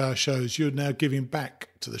some of our shows, you're now giving back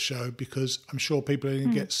to the show, because I'm sure people are going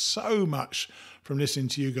to get so much from listening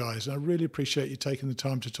to you guys. And I really appreciate you taking the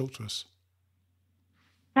time to talk to us.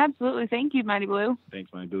 Absolutely. Thank you, Mighty Blue.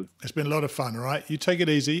 Thanks, Mighty Blue. It's been a lot of fun, all right? You take it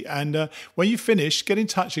easy. And when you finish, get in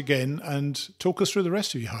touch again and talk us through the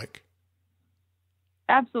rest of your hike.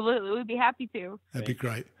 Absolutely. We'd be happy to. That'd be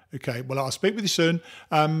great. Okay. Well, I'll speak with you soon.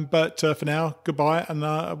 But for now, goodbye, and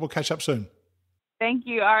we'll catch up soon. Thank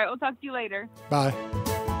you. All right. We'll talk to you later. Bye.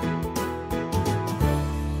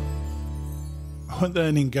 Weren't they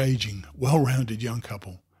an engaging, well-rounded young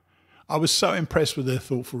couple? I was so impressed with their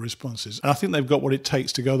thoughtful responses, and I think they've got what it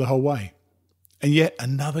takes to go the whole way. And yet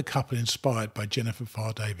another couple inspired by Jennifer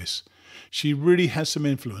Farr Davis. She really has some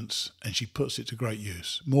influence, and she puts it to great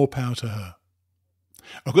use. More power to her.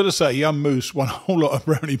 I've got to say, young Moose won a whole lot of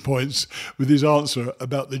brownie points with his answer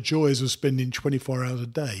about the joys of spending 24 hours a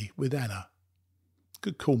day with Anna.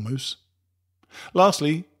 Good call, Moose.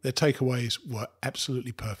 Lastly, their takeaways were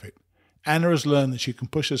absolutely perfect. Anna has learned that she can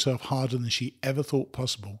push herself harder than she ever thought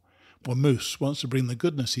possible, while Moose wants to bring the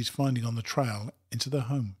goodness he's finding on the trail into their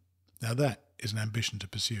home. Now that is an ambition to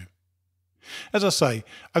pursue. As I say,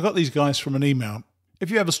 I got these guys from an email. If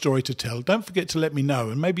you have a story to tell, don't forget to let me know,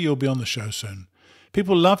 and maybe you'll be on the show soon.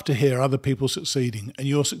 People love to hear other people succeeding, and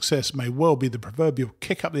your success may well be the proverbial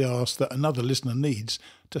kick up the arse that another listener needs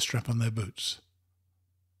to strap on their boots.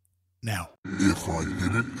 Now, if I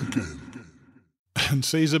hit it again. And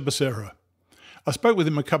Cesar Becerra. I spoke with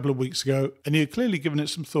him a couple of weeks ago, and he had clearly given it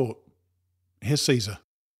some thought. Here's Cesar.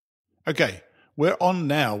 Okay, we're on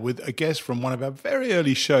now with a guest from one of our very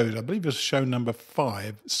early shows. I believe it was show number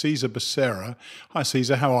 5, Cesar Becerra. Hi,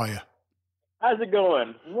 Cesar. How are you? How's it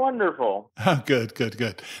going? Wonderful. Oh, good.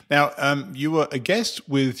 Now, you were a guest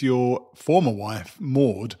with your former wife,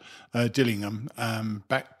 Maud Dillingham,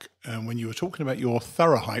 back when you were talking about your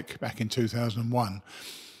thorough hike back in 2001.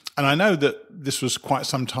 And I know that this was quite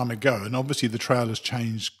some time ago, and obviously the trail has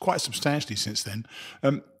changed quite substantially since then.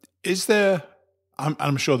 Is there,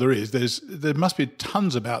 I'm sure there is, there must be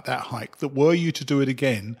tons about that hike that were you to do it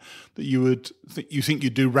again, that you think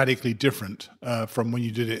you'd do radically different from when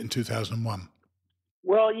you did it in 2001?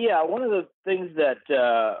 Well, yeah, one of the things that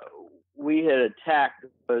we had attacked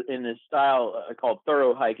in this style called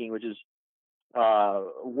thorough hiking, which is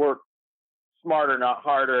work smarter, not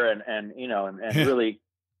harder, and really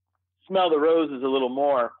smell the roses a little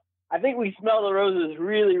more. I think we smell the roses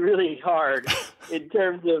really, really hard in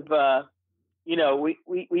terms of,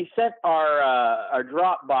 we sent our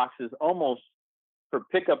drop boxes almost for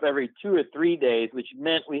pickup every 2 or 3 days, which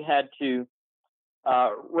meant we had to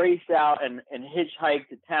race out and hitchhike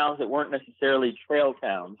to towns that weren't necessarily trail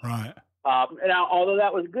towns. Right. And although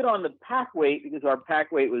that was good on the pack weight, because our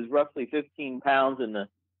pack weight was roughly 15 pounds in the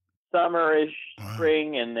summerish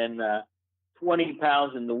spring, and then 20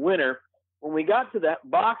 pounds in the winter. When we got to that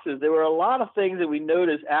boxes, there were a lot of things that we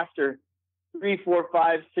noticed after 3, 4,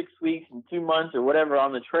 5, 6 weeks and 2 months or whatever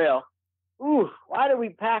on the trail. Ooh, why did we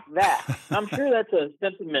pack that? I'm sure that's a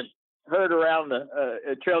sentiment heard around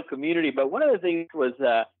the trail community. But one of the things was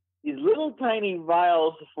these little tiny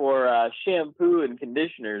vials for shampoo and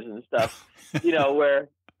conditioners and stuff, where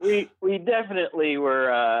we definitely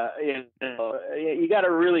were, you got to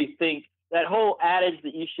really think that whole adage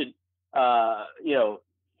that you should,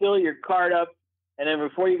 fill your cart up, and then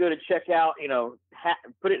before you go to check out,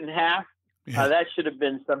 put it in half. Yeah. That should have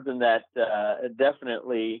been something that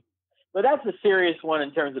definitely, but that's a serious one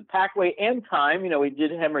in terms of pack weight and time. We did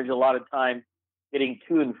hemorrhage a lot of time getting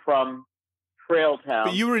to and from trail town.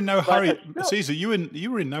 But you were in no hurry, Cesar. You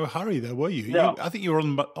were in no hurry, though, were you? No. I think you were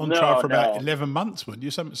on trial for about 11 months, weren't you?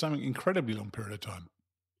 Something incredibly long period of time.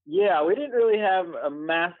 Yeah, we didn't really have a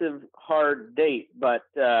massive hard date, but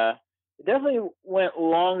it definitely went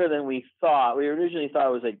longer than we thought. We originally thought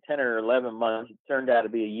it was like 10 or 11 months. It turned out to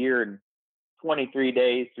be a year and 23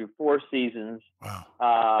 days through 4 seasons.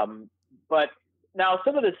 Wow. But now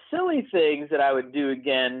some of the silly things that I would do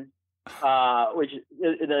again, which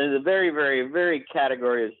is a very, very, very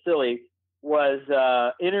category of silly, was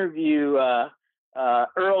interview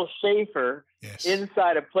Earl Schaefer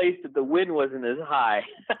inside a place that the wind wasn't as high.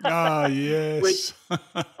 Ah, yes. Which,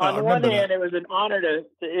 on the one hand, it was an honor to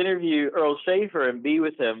interview Earl Schaefer and be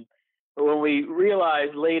with him. But when we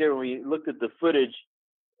realized later, when we looked at the footage,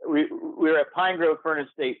 we were at Pine Grove Furnace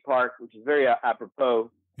State Park, which is very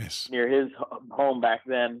apropos, near his home back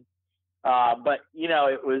then. But,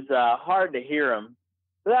 it was hard to hear him.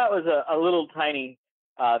 So that was a little tiny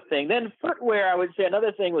thing. Then footwear, I would say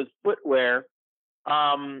another thing was footwear.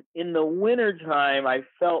 In the wintertime, I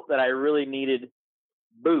felt that I really needed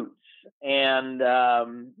boots. And,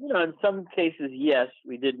 in some cases, yes,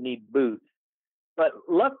 we did need boots. But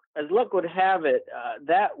as luck would have it,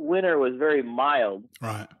 that winter was very mild.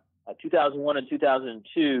 Right. 2001 and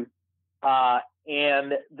 2002.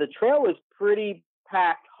 And the trail was pretty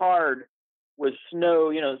packed hard with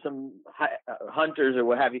snow, some hunters or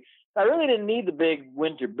what have you. I really didn't need the big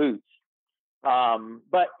winter boots.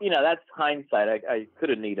 But, that's hindsight. I could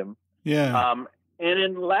have needed them. Yeah. And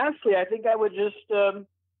then lastly, I think I would just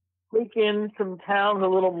take in some towns a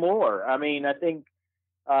little more. I mean, I think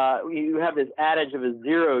you have this adage of a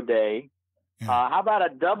 0 day. Yeah. How about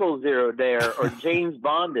a 000 day or James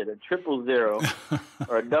Bonded, a 000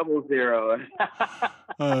 or a 00?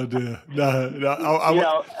 Oh, dear.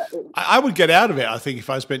 No. I would get out of it, I think,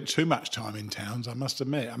 if I spent too much time in towns, I must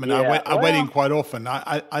admit. I mean, I went in quite often.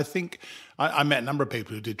 I think I met a number of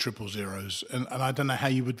people who did 000s, and I don't know how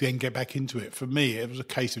you would then get back into it. For me, it was a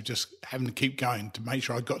case of just having to keep going to make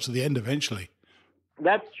sure I got to the end eventually.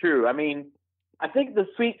 That's true. I mean, I think the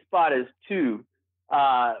sweet spot is 2.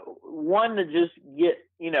 One, to just get,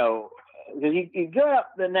 because you go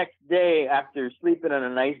up the next day after sleeping in a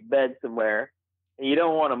nice bed somewhere, and you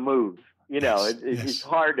don't want to move. It's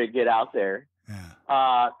hard to get out there.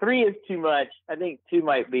 Yeah. 3 is too much. I think 2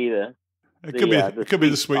 might be it could be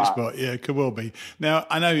the sweet spot. Yeah, it could well be. Now,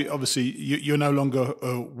 I know obviously you're no longer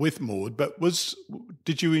with Maud, but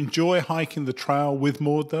did you enjoy hiking the trail with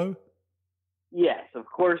Maud though? Yes, of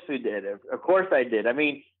course we did. Of course I did. I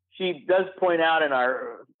mean, she does point out in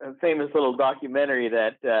our famous little documentary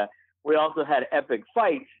that we also had epic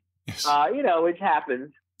fights, which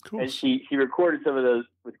happens. And she recorded some of those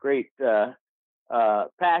with great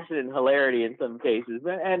passion and hilarity in some cases.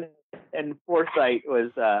 And foresight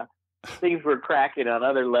was things were cracking on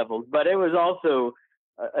other levels. But it was also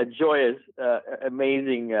a joyous,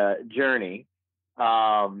 amazing journey.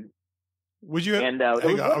 Would you? Hang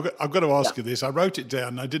on, I've got to ask you this. I wrote it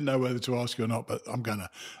down. I didn't know whether to ask you or not, but I'm gonna.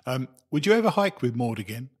 Would you ever hike with Maud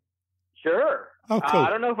again? Sure. Oh, cool. I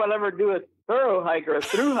don't know if I'll ever do a thorough hike or a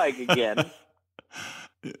through hike again.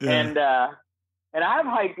 Yeah. And I've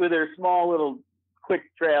hiked with her small little quick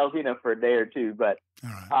trails, for a day or two. But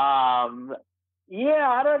I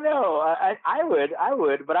don't know. I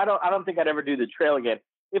would, but I don't think I'd ever do the trail again.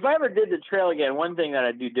 if I ever did the trail again, one thing that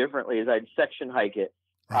I'd do differently is I'd section hike it.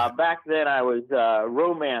 Right. Back then, I was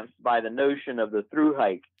romanced by the notion of the through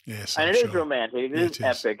hike. Yes, and I'm it is sure. romantic. It Yeah,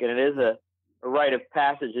 is epic, and it is a rite of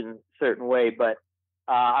passage in a certain way. But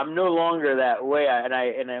I'm no longer that way.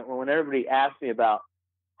 And when everybody asks me about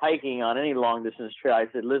hiking on any long distance trail, I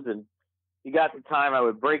said, listen, you got the time, I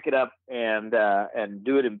would break it up and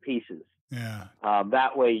do it in pieces. Yeah.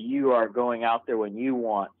 That way you are going out there when you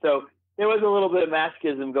want. So there was a little bit of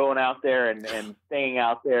masochism going out there and staying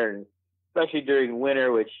out there, and especially during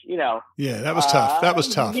winter, which, Yeah, that was tough. That was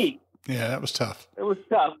tough. Unique. Yeah, that was tough. It was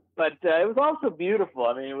tough, but it was also beautiful.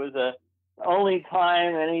 I mean, it was any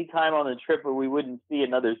time on the trip where we wouldn't see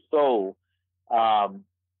another soul,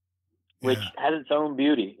 which has its own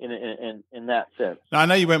beauty in that sense. Now, I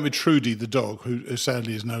know you went with Trudy, the dog, who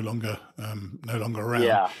sadly is no longer around.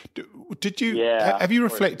 Yeah. Did you? Yeah, have you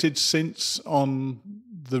reflected since on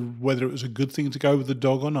whether it was a good thing to go with the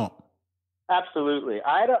dog or not? Absolutely.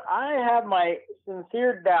 I have my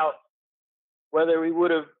sincere doubts whether we would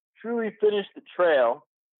have truly finished the trail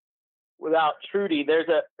without Trudy. There's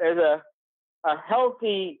a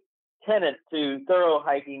healthy tenet to thorough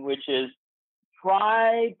hiking, which is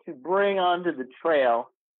try to bring onto the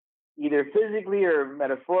trail, either physically or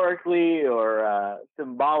metaphorically or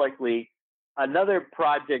symbolically, another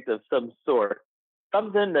project of some sort,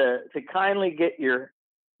 something to kindly get your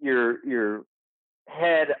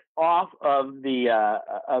head off of the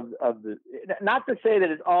not to say that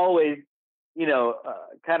it's always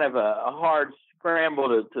kind of a hard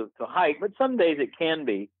scramble to hike, but some days it can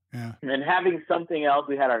be. Yeah. And having something else,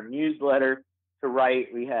 we had our newsletter to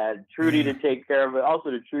write, we had Trudy to take care of it, also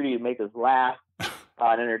to Trudy to make us laugh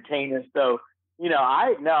and entertain us. So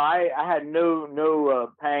I had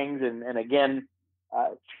no pangs, and again,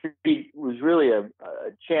 Trudy was really a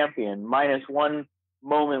champion, minus one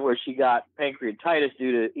moment where she got pancreatitis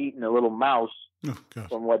due to eating a little mouse,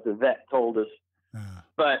 from what the vet told us.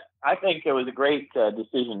 But I think it was a great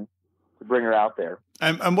decision to bring her out there.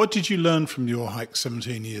 And what did you learn from your hike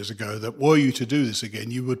 17 years ago that, were you to do this again,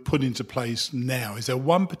 you would put into place now? Is there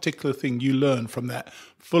one particular thing you learned from that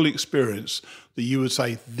full experience that you would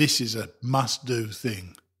say, this is a must-do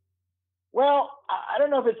thing? Well, I don't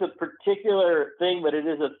know if it's a particular thing, but it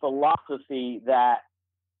is a philosophy that,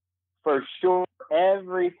 for sure,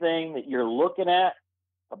 everything that you're looking at,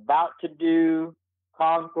 about to do,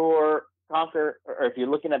 conquer, or if you're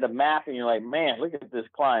looking at a map and you're like, man, look at this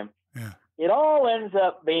climb. Yeah. It all ends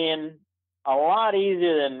up being a lot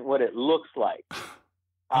easier than what it looks like.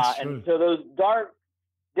 And so those dark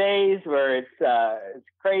days where it's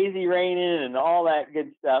crazy raining and all that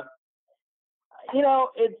good stuff,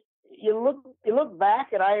 you look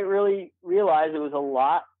back, and I really realized it was a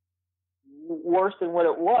lot worse than what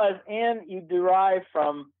it was, and you derive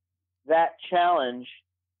from that challenge,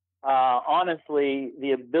 honestly,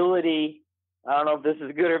 the ability, I don't know if this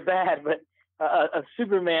is good or bad, but a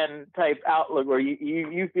Superman type outlook where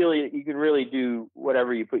you feel you can really do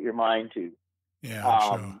whatever you put your mind to. Yeah,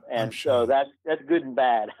 I'm sure. And so that's good and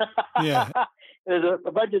bad. Yeah. There's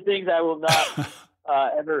a bunch of things I will not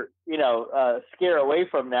ever, scare away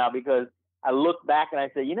from now, because I look back and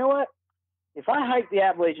I say, you know what? If I hiked the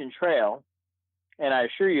Appalachian Trail, and I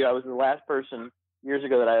assure you I was the last person years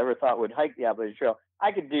ago that I ever thought would hike the Appalachian Trail,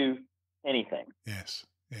 I could do anything. Yes.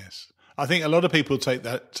 I think a lot of people take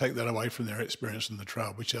that away from their experience on the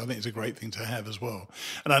trail, which I think is a great thing to have as well.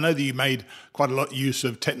 And I know that you made quite a lot of use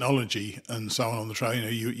of technology and so on the trail.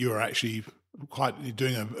 You were actually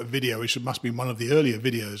doing a video, which must be one of the earlier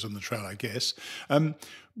videos on the trail, I guess.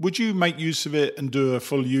 Would you make use of it and do a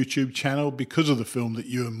full YouTube channel because of the film that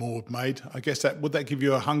you and Maud made? I guess would that give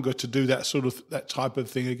you a hunger to do that type of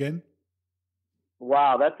thing again?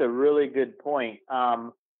 Wow, that's a really good point.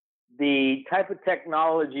 The type of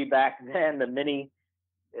technology back then, the mini,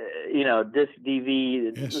 disc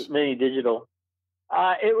DV, yes. Mini digital,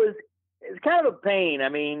 it's kind of a pain. I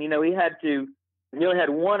mean, we only had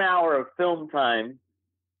 1 hour of film time,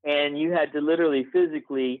 and you had to literally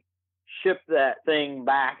physically ship that thing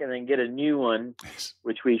back and then get a new one, yes.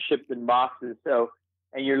 which we shipped in boxes. So,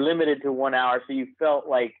 and you're limited to 1 hour. So you felt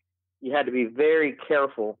like you had to be very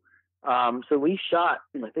careful. So we shot,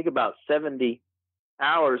 I think, about 70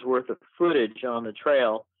 hours worth of footage on the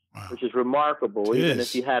trail, wow. which is remarkable. Even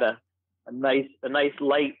if you had a nice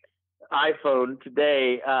light iPhone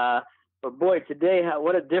today, but boy, today,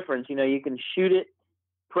 what a difference. You can shoot it,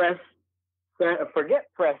 forget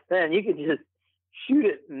press then. You can just shoot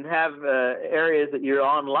it and have areas that you're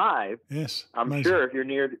on live. Yes. I'm amazing. sure if you're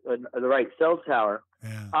near the right cell tower.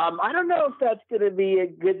 Yeah. I don't know if that's going to be a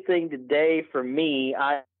good thing today for me.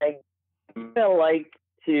 I feel like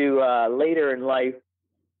to later in life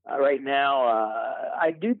right now.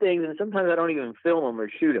 I do things, and sometimes I don't even film them or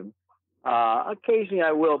shoot them. Occasionally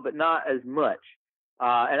I will, but not as much.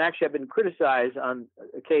 And actually, I've been criticized on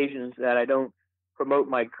occasions that I don't promote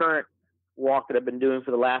my current walk that I've been doing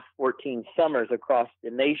for the last 14 summers across the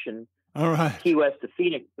nation. All right. Key West to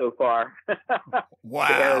Phoenix so far. Wow.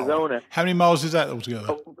 To Arizona. How many miles is that altogether?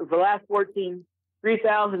 For the last 14,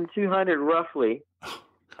 3,200 roughly,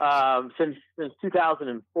 since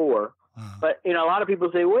 2004. But, a lot of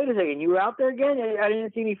people say, wait a second, you were out there again? I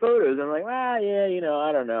didn't see any photos. I'm like, yeah,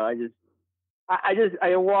 I don't know.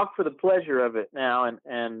 I walk for the pleasure of it now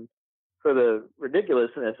and for the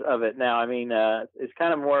ridiculousness of it now. I mean, it's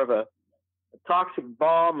kind of more of a toxic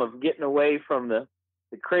bomb of getting away from the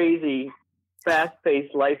crazy,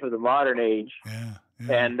 fast-paced life of the modern age,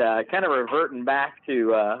 and kind of reverting back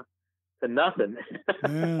to nothing.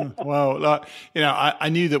 Yeah. Well, I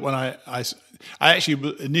knew that when I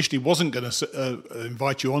actually initially wasn't going to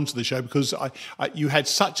invite you onto the show because you had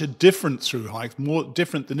such a different through hike, more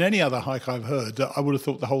different than any other hike I've heard, that I would have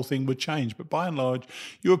thought the whole thing would change. But by and large,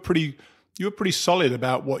 you were pretty solid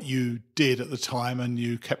about what you did at the time, and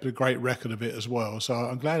you kept a great record of it as well. So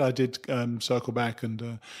I'm glad I did circle back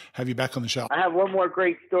and have you back on the show. I have one more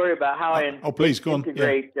great story about how I please go on.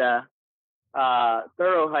 Integrate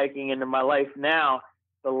thorough hiking into my life now.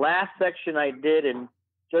 The last section I did in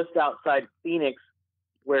just outside Phoenix,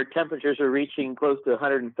 where temperatures are reaching close to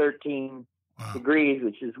 113 degrees,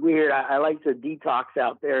 which is weird. I like to detox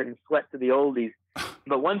out there and sweat to the oldies.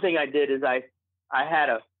 But one thing I did is I had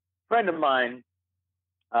a friend of mine,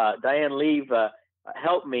 Diane Leave,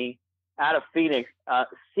 helped me out of Phoenix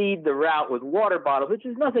seed the route with water bottles, which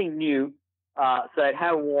is nothing new. So I'd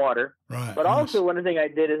have water. Right, but also one thing I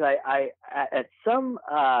did is I at some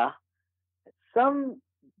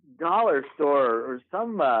dollar store or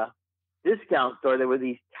some discount store, there were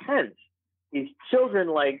these tents, these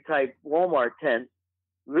children-like type Walmart tents,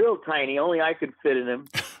 real tiny, only I could fit in them.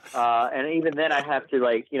 And even then I have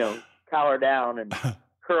to cower down and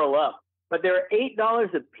curl up. But they're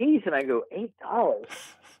 $8 a piece, and I go, $8?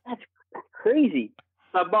 That's crazy.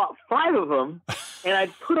 So I bought 5 of them, and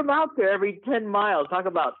I'd put them out there every 10 miles. Talk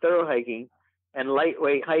about thorough hiking and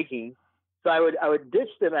lightweight hiking. So I would ditch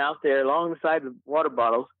them out there alongside the water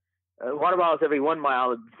bottles every 1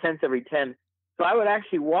 mile, tents every 10. So I would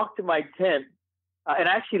actually walk to my tent and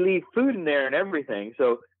actually leave food in there and everything.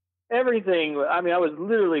 So everything, I was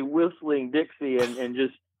literally whistling Dixie and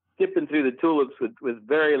just skipping through the tulips with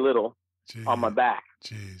very little on my back.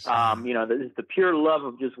 Jeez. It's the pure love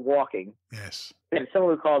of just walking. Yes. And some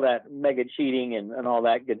would call that mega cheating and all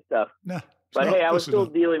that good stuff. No, but hey, I was still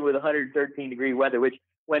dealing with 113 degree weather, which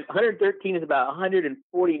when 113 is about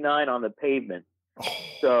 149 on the pavement. Oh.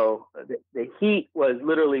 So the heat was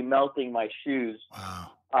literally melting my shoes.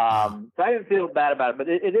 Wow. So I didn't feel bad about it, but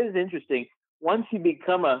it is interesting. Once you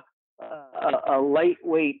become a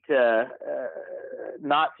lightweight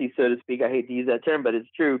Nazi, so to speak, I hate to use that term, but it's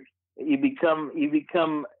true. You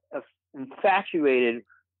become infatuated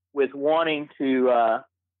with wanting to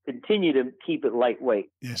continue to keep it lightweight.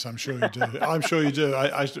 Yes, I'm sure you do. I'm sure you do.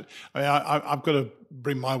 I've got to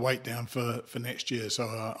bring my weight down for next year,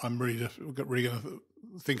 so I'm really going to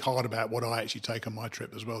think hard about what I actually take on my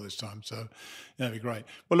trip as well this time. So that'd be great.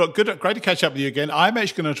 Well, look, great to catch up with you again. I'm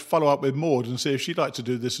actually going to follow up with Maud and see if she'd like to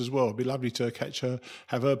do this as well. It'd be lovely to catch her,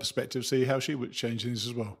 have her perspective, see how she would change things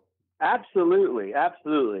as well. Absolutely.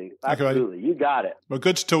 Okay, you got it. Well,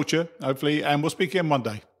 good to talk to you, hopefully, and we'll speak again one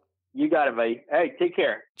day. You got it, buddy. Hey, take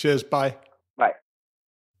care. Cheers. Bye. Bye.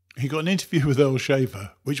 He got an interview with Earl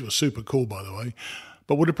Schaefer, which was super cool, by the way,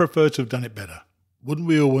 but would have preferred to have done it better. Wouldn't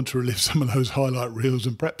we all want to relive some of those highlight reels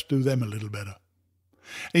and perhaps do them a little better?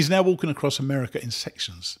 And he's now walking across America in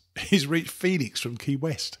sections. He's reached Phoenix from Key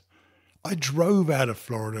West. I drove out of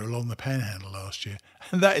Florida along the Panhandle last year,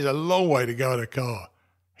 and that is a long way to go in a car.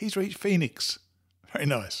 He's reached Phoenix. Very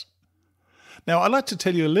nice. Now, I'd like to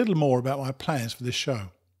tell you a little more about my plans for this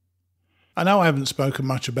show. I know I haven't spoken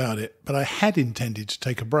much about it, but I had intended to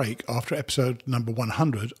take a break after episode number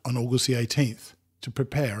 100 on August the 18th to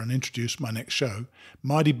prepare and introduce my next show,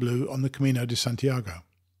 Mighty Blue on the Camino de Santiago.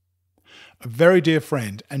 A very dear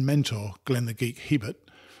friend and mentor, Glenn the Geek Hebert,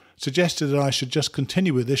 suggested that I should just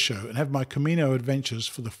continue with this show and have my Camino adventures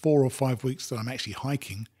for the 4 or 5 weeks that I'm actually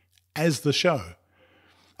hiking as the show.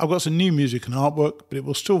 I've got some new music and artwork, but it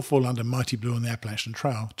will still fall under Mighty Blue on the Appalachian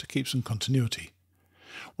Trail to keep some continuity.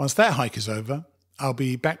 Once that hike is over, I'll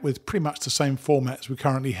be back with pretty much the same format as we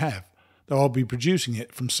currently have, though I'll be producing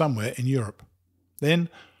it from somewhere in Europe. Then,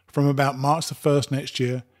 from about March the 1st next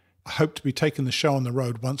year, I hope to be taking the show on the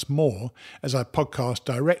road once more as I podcast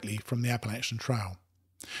directly from the Appalachian Trail.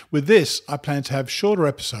 With this, I plan to have shorter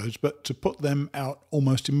episodes, but to put them out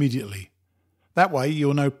almost immediately. That way,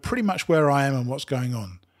 you'll know pretty much where I am and what's going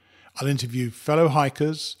on. I'll interview fellow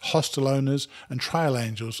hikers, hostel owners, and trail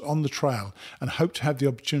angels on the trail, and hope to have the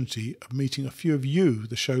opportunity of meeting a few of you,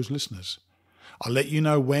 the show's listeners. I'll let you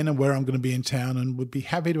know when and where I'm going to be in town, and would be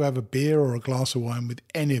happy to have a beer or a glass of wine with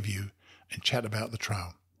any of you and chat about the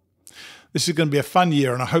trail. This is going to be a fun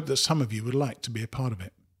year, and I hope that some of you would like to be a part of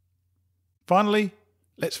it. Finally,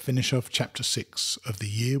 let's finish off Chapter 6 of The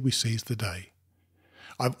Year We Seized the Day.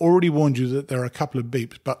 I've already warned you that there are a couple of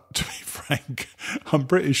beeps, but to be frank, I'm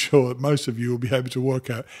pretty sure that most of you will be able to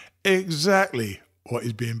work out exactly what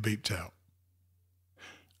is being beeped out.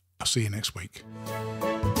 I'll see you next week.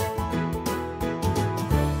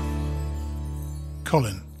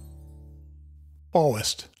 Colin.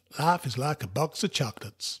 Forrest, life is like a box of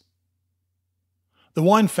chocolates. The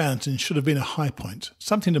wine fountain should have been a high point,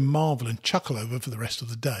 something to marvel and chuckle over for the rest of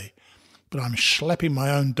the day, but I'm schlepping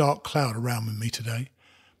my own dark cloud around with me today.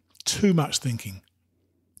 Too much thinking.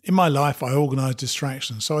 In my life, I organise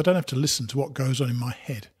distractions so I don't have to listen to what goes on in my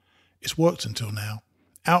head. It's worked until now.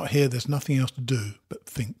 Out here, there's nothing else to do but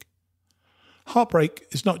think. Heartbreak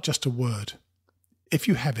is not just a word. If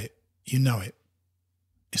you have it, you know it.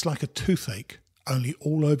 It's like a toothache, only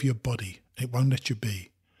all over your body, and it won't let you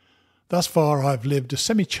be. Thus far, I've lived a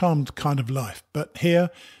semi-charmed kind of life, but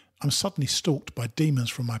here I'm suddenly stalked by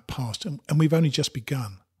demons from my past, and we've only just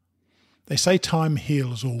begun. They say time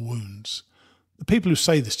heals all wounds. The people who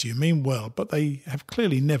say this to you mean well, but they have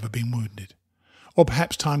clearly never been wounded. Or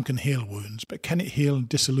perhaps time can heal wounds, but can it heal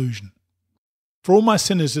disillusion? For all my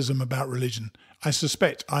cynicism about religion, I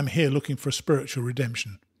suspect I'm here looking for a spiritual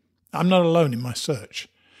redemption. I'm not alone in my search.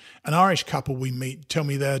 An Irish couple we meet tell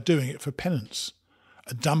me they are doing it for penance.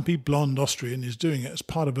 A dumpy blonde Austrian is doing it as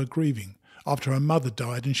part of her grieving after her mother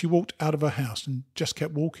died and she walked out of her house and just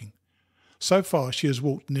kept walking. So far she has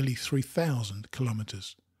walked nearly 3,000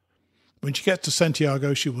 kilometres. When she gets to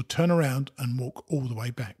Santiago she will turn around and walk all the way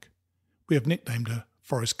back. We have nicknamed her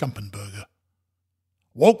Forrest Gumpenberger.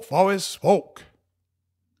 Walk, Forrest, walk!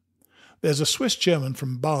 There's a Swiss German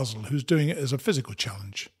from Basel who's doing it as a physical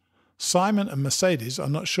challenge. Simon and Mercedes are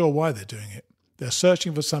not sure why they're doing it. They're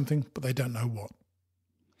searching for something, but they don't know what.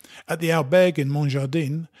 At the albergue in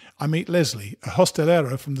Montjardin, I meet Leslie, a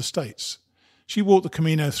hostelero from the States. She walked the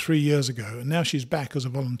Camino 3 years ago, and now she's back as a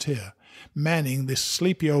volunteer, manning this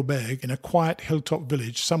sleepy albergue in a quiet hilltop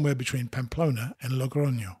village somewhere between Pamplona and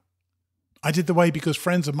Logroño. I did the way because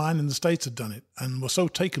friends of mine in the States had done it, and were so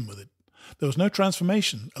taken with it. There was no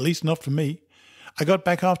transformation, at least not for me. I got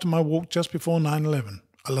back after my walk just before 9/11.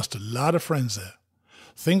 I lost a lot of friends there.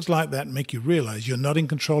 Things like that make you realise you're not in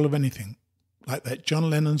control of anything. Like that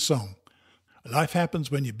John Lennon song, life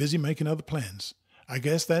happens when you're busy making other plans. I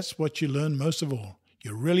guess that's what you learn most of all.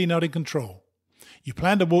 You're really not in control. You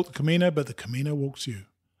plan to walk the Camino, but the Camino walks you.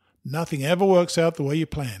 Nothing ever works out the way you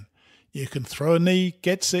plan. You can throw a knee,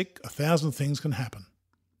 get sick, 1,000 things can happen.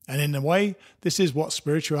 And in a way, this is what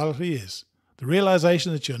spirituality is. The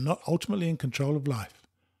realisation that you're not ultimately in control of life.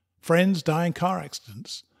 Friends die in car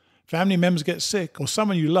accidents. Family members get sick, or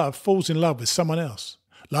someone you love falls in love with someone else.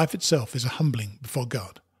 Life itself is a humbling before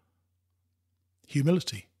God.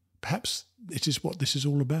 Humility. Perhaps it is what this is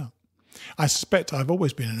all about. I suspect I've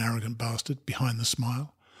always been an arrogant bastard behind the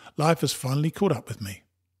smile. Life has finally caught up with me.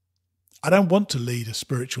 I don't want to lead a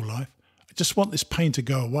spiritual life. I just want this pain to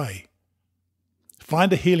go away.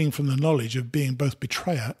 Find a healing from the knowledge of being both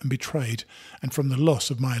betrayer and betrayed, and from the loss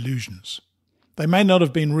of my illusions. They may not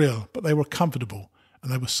have been real, but they were comfortable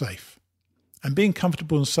and they were safe. And being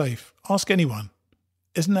comfortable and safe, ask anyone,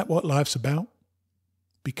 isn't that what life's about?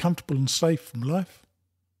 Be comfortable and safe from life?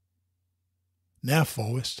 Now,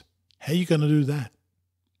 Forrest, how are you going to do that?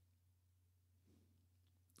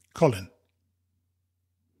 Colin.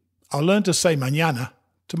 I'll learn to say mañana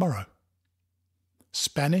tomorrow.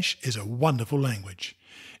 Spanish is a wonderful language.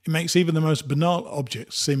 It makes even the most banal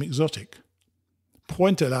objects seem exotic.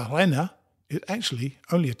 Puente la Reina is actually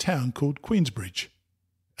only a town called Queensbridge.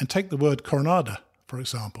 And take the word coronada, for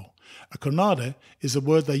example. A coronada is the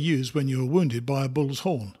word they use when you are wounded by a bull's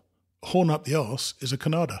horn. A horn up the arse is a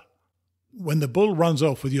conada. When the bull runs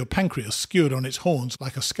off with your pancreas skewered on its horns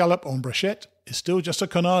like a scallop en brochette, it's still just a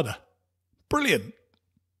conada. Brilliant!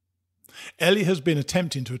 Ellie has been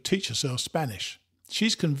attempting to teach herself Spanish.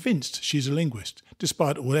 She's convinced she's a linguist,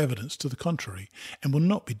 despite all evidence to the contrary, and will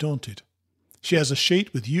not be daunted. She has a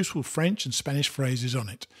sheet with useful French and Spanish phrases on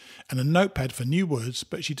it, and a notepad for new words,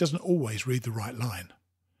 but she doesn't always read the right line.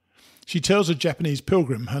 She tells a Japanese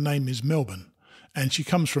pilgrim her name is Melbourne, and she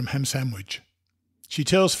comes from Ham Sandwich. She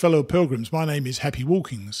tells fellow pilgrims my name is Happy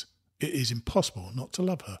Walkings, It is impossible not to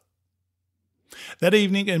love her. That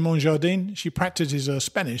evening in Montjardin, she practices her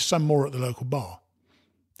Spanish some more at the local bar.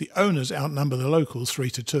 The owners outnumber the locals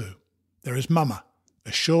 3-2. There is Mama,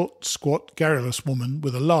 a short, squat, garrulous woman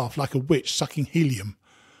with a laugh like a witch sucking helium.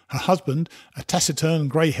 Her husband, a taciturn,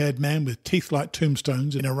 grey-haired man with teeth like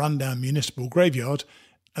tombstones in a run-down municipal graveyard,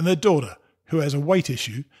 and their daughter, who has a weight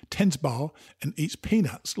issue, tends bar, and eats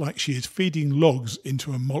peanuts like she is feeding logs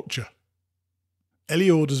into a mulcher. Ellie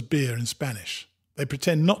orders beer in Spanish. They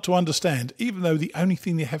pretend not to understand, even though the only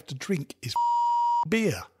thing they have to drink is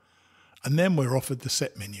beer. And then we're offered the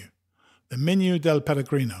set menu. The Menu del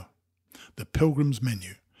Peregrino, the pilgrim's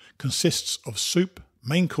menu, consists of soup,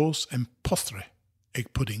 main course and postre,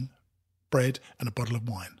 egg pudding, bread and a bottle of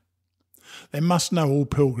wine. They must know all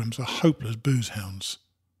pilgrims are hopeless booze hounds.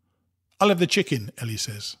 "I'll have the chicken," Ellie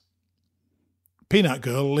says. Peanut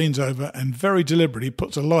Girl leans over and very deliberately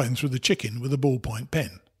puts a line through the chicken with a ballpoint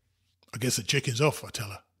pen. "I guess the chicken's off," I tell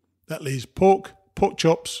her. "That leaves pork, pork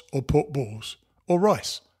chops or pork balls, or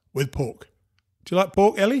rice with pork. Do you like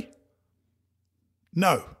pork, Ellie?"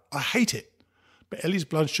 "No, I hate it." But Ellie's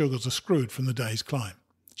blood sugars are screwed from the day's climb.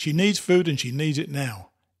 She needs food and she needs it now.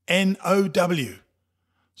 NOW.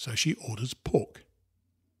 So she orders pork.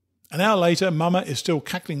 An hour later, Mama is still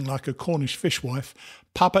cackling like a Cornish fishwife.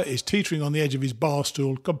 Papa is teetering on the edge of his bar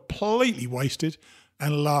stool, completely wasted,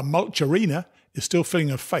 and La Mulcherina is still filling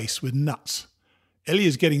her face with nuts. Ellie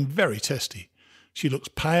is getting very testy. She looks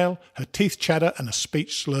pale, her teeth chatter and her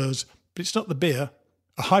speech slurs, but it's not the beer.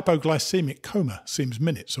 A hypoglycemic coma seems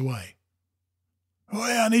minutes away. "Oh,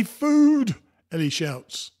 I need food," Ellie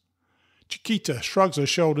shouts. Chiquita shrugs her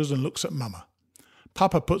shoulders and looks at Mama.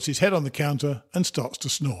 Papa puts his head on the counter and starts to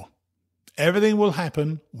snore. Everything will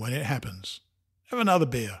happen when it happens. Have another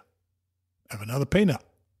beer. Have another peanut.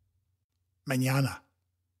 Mañana.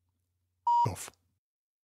 Off.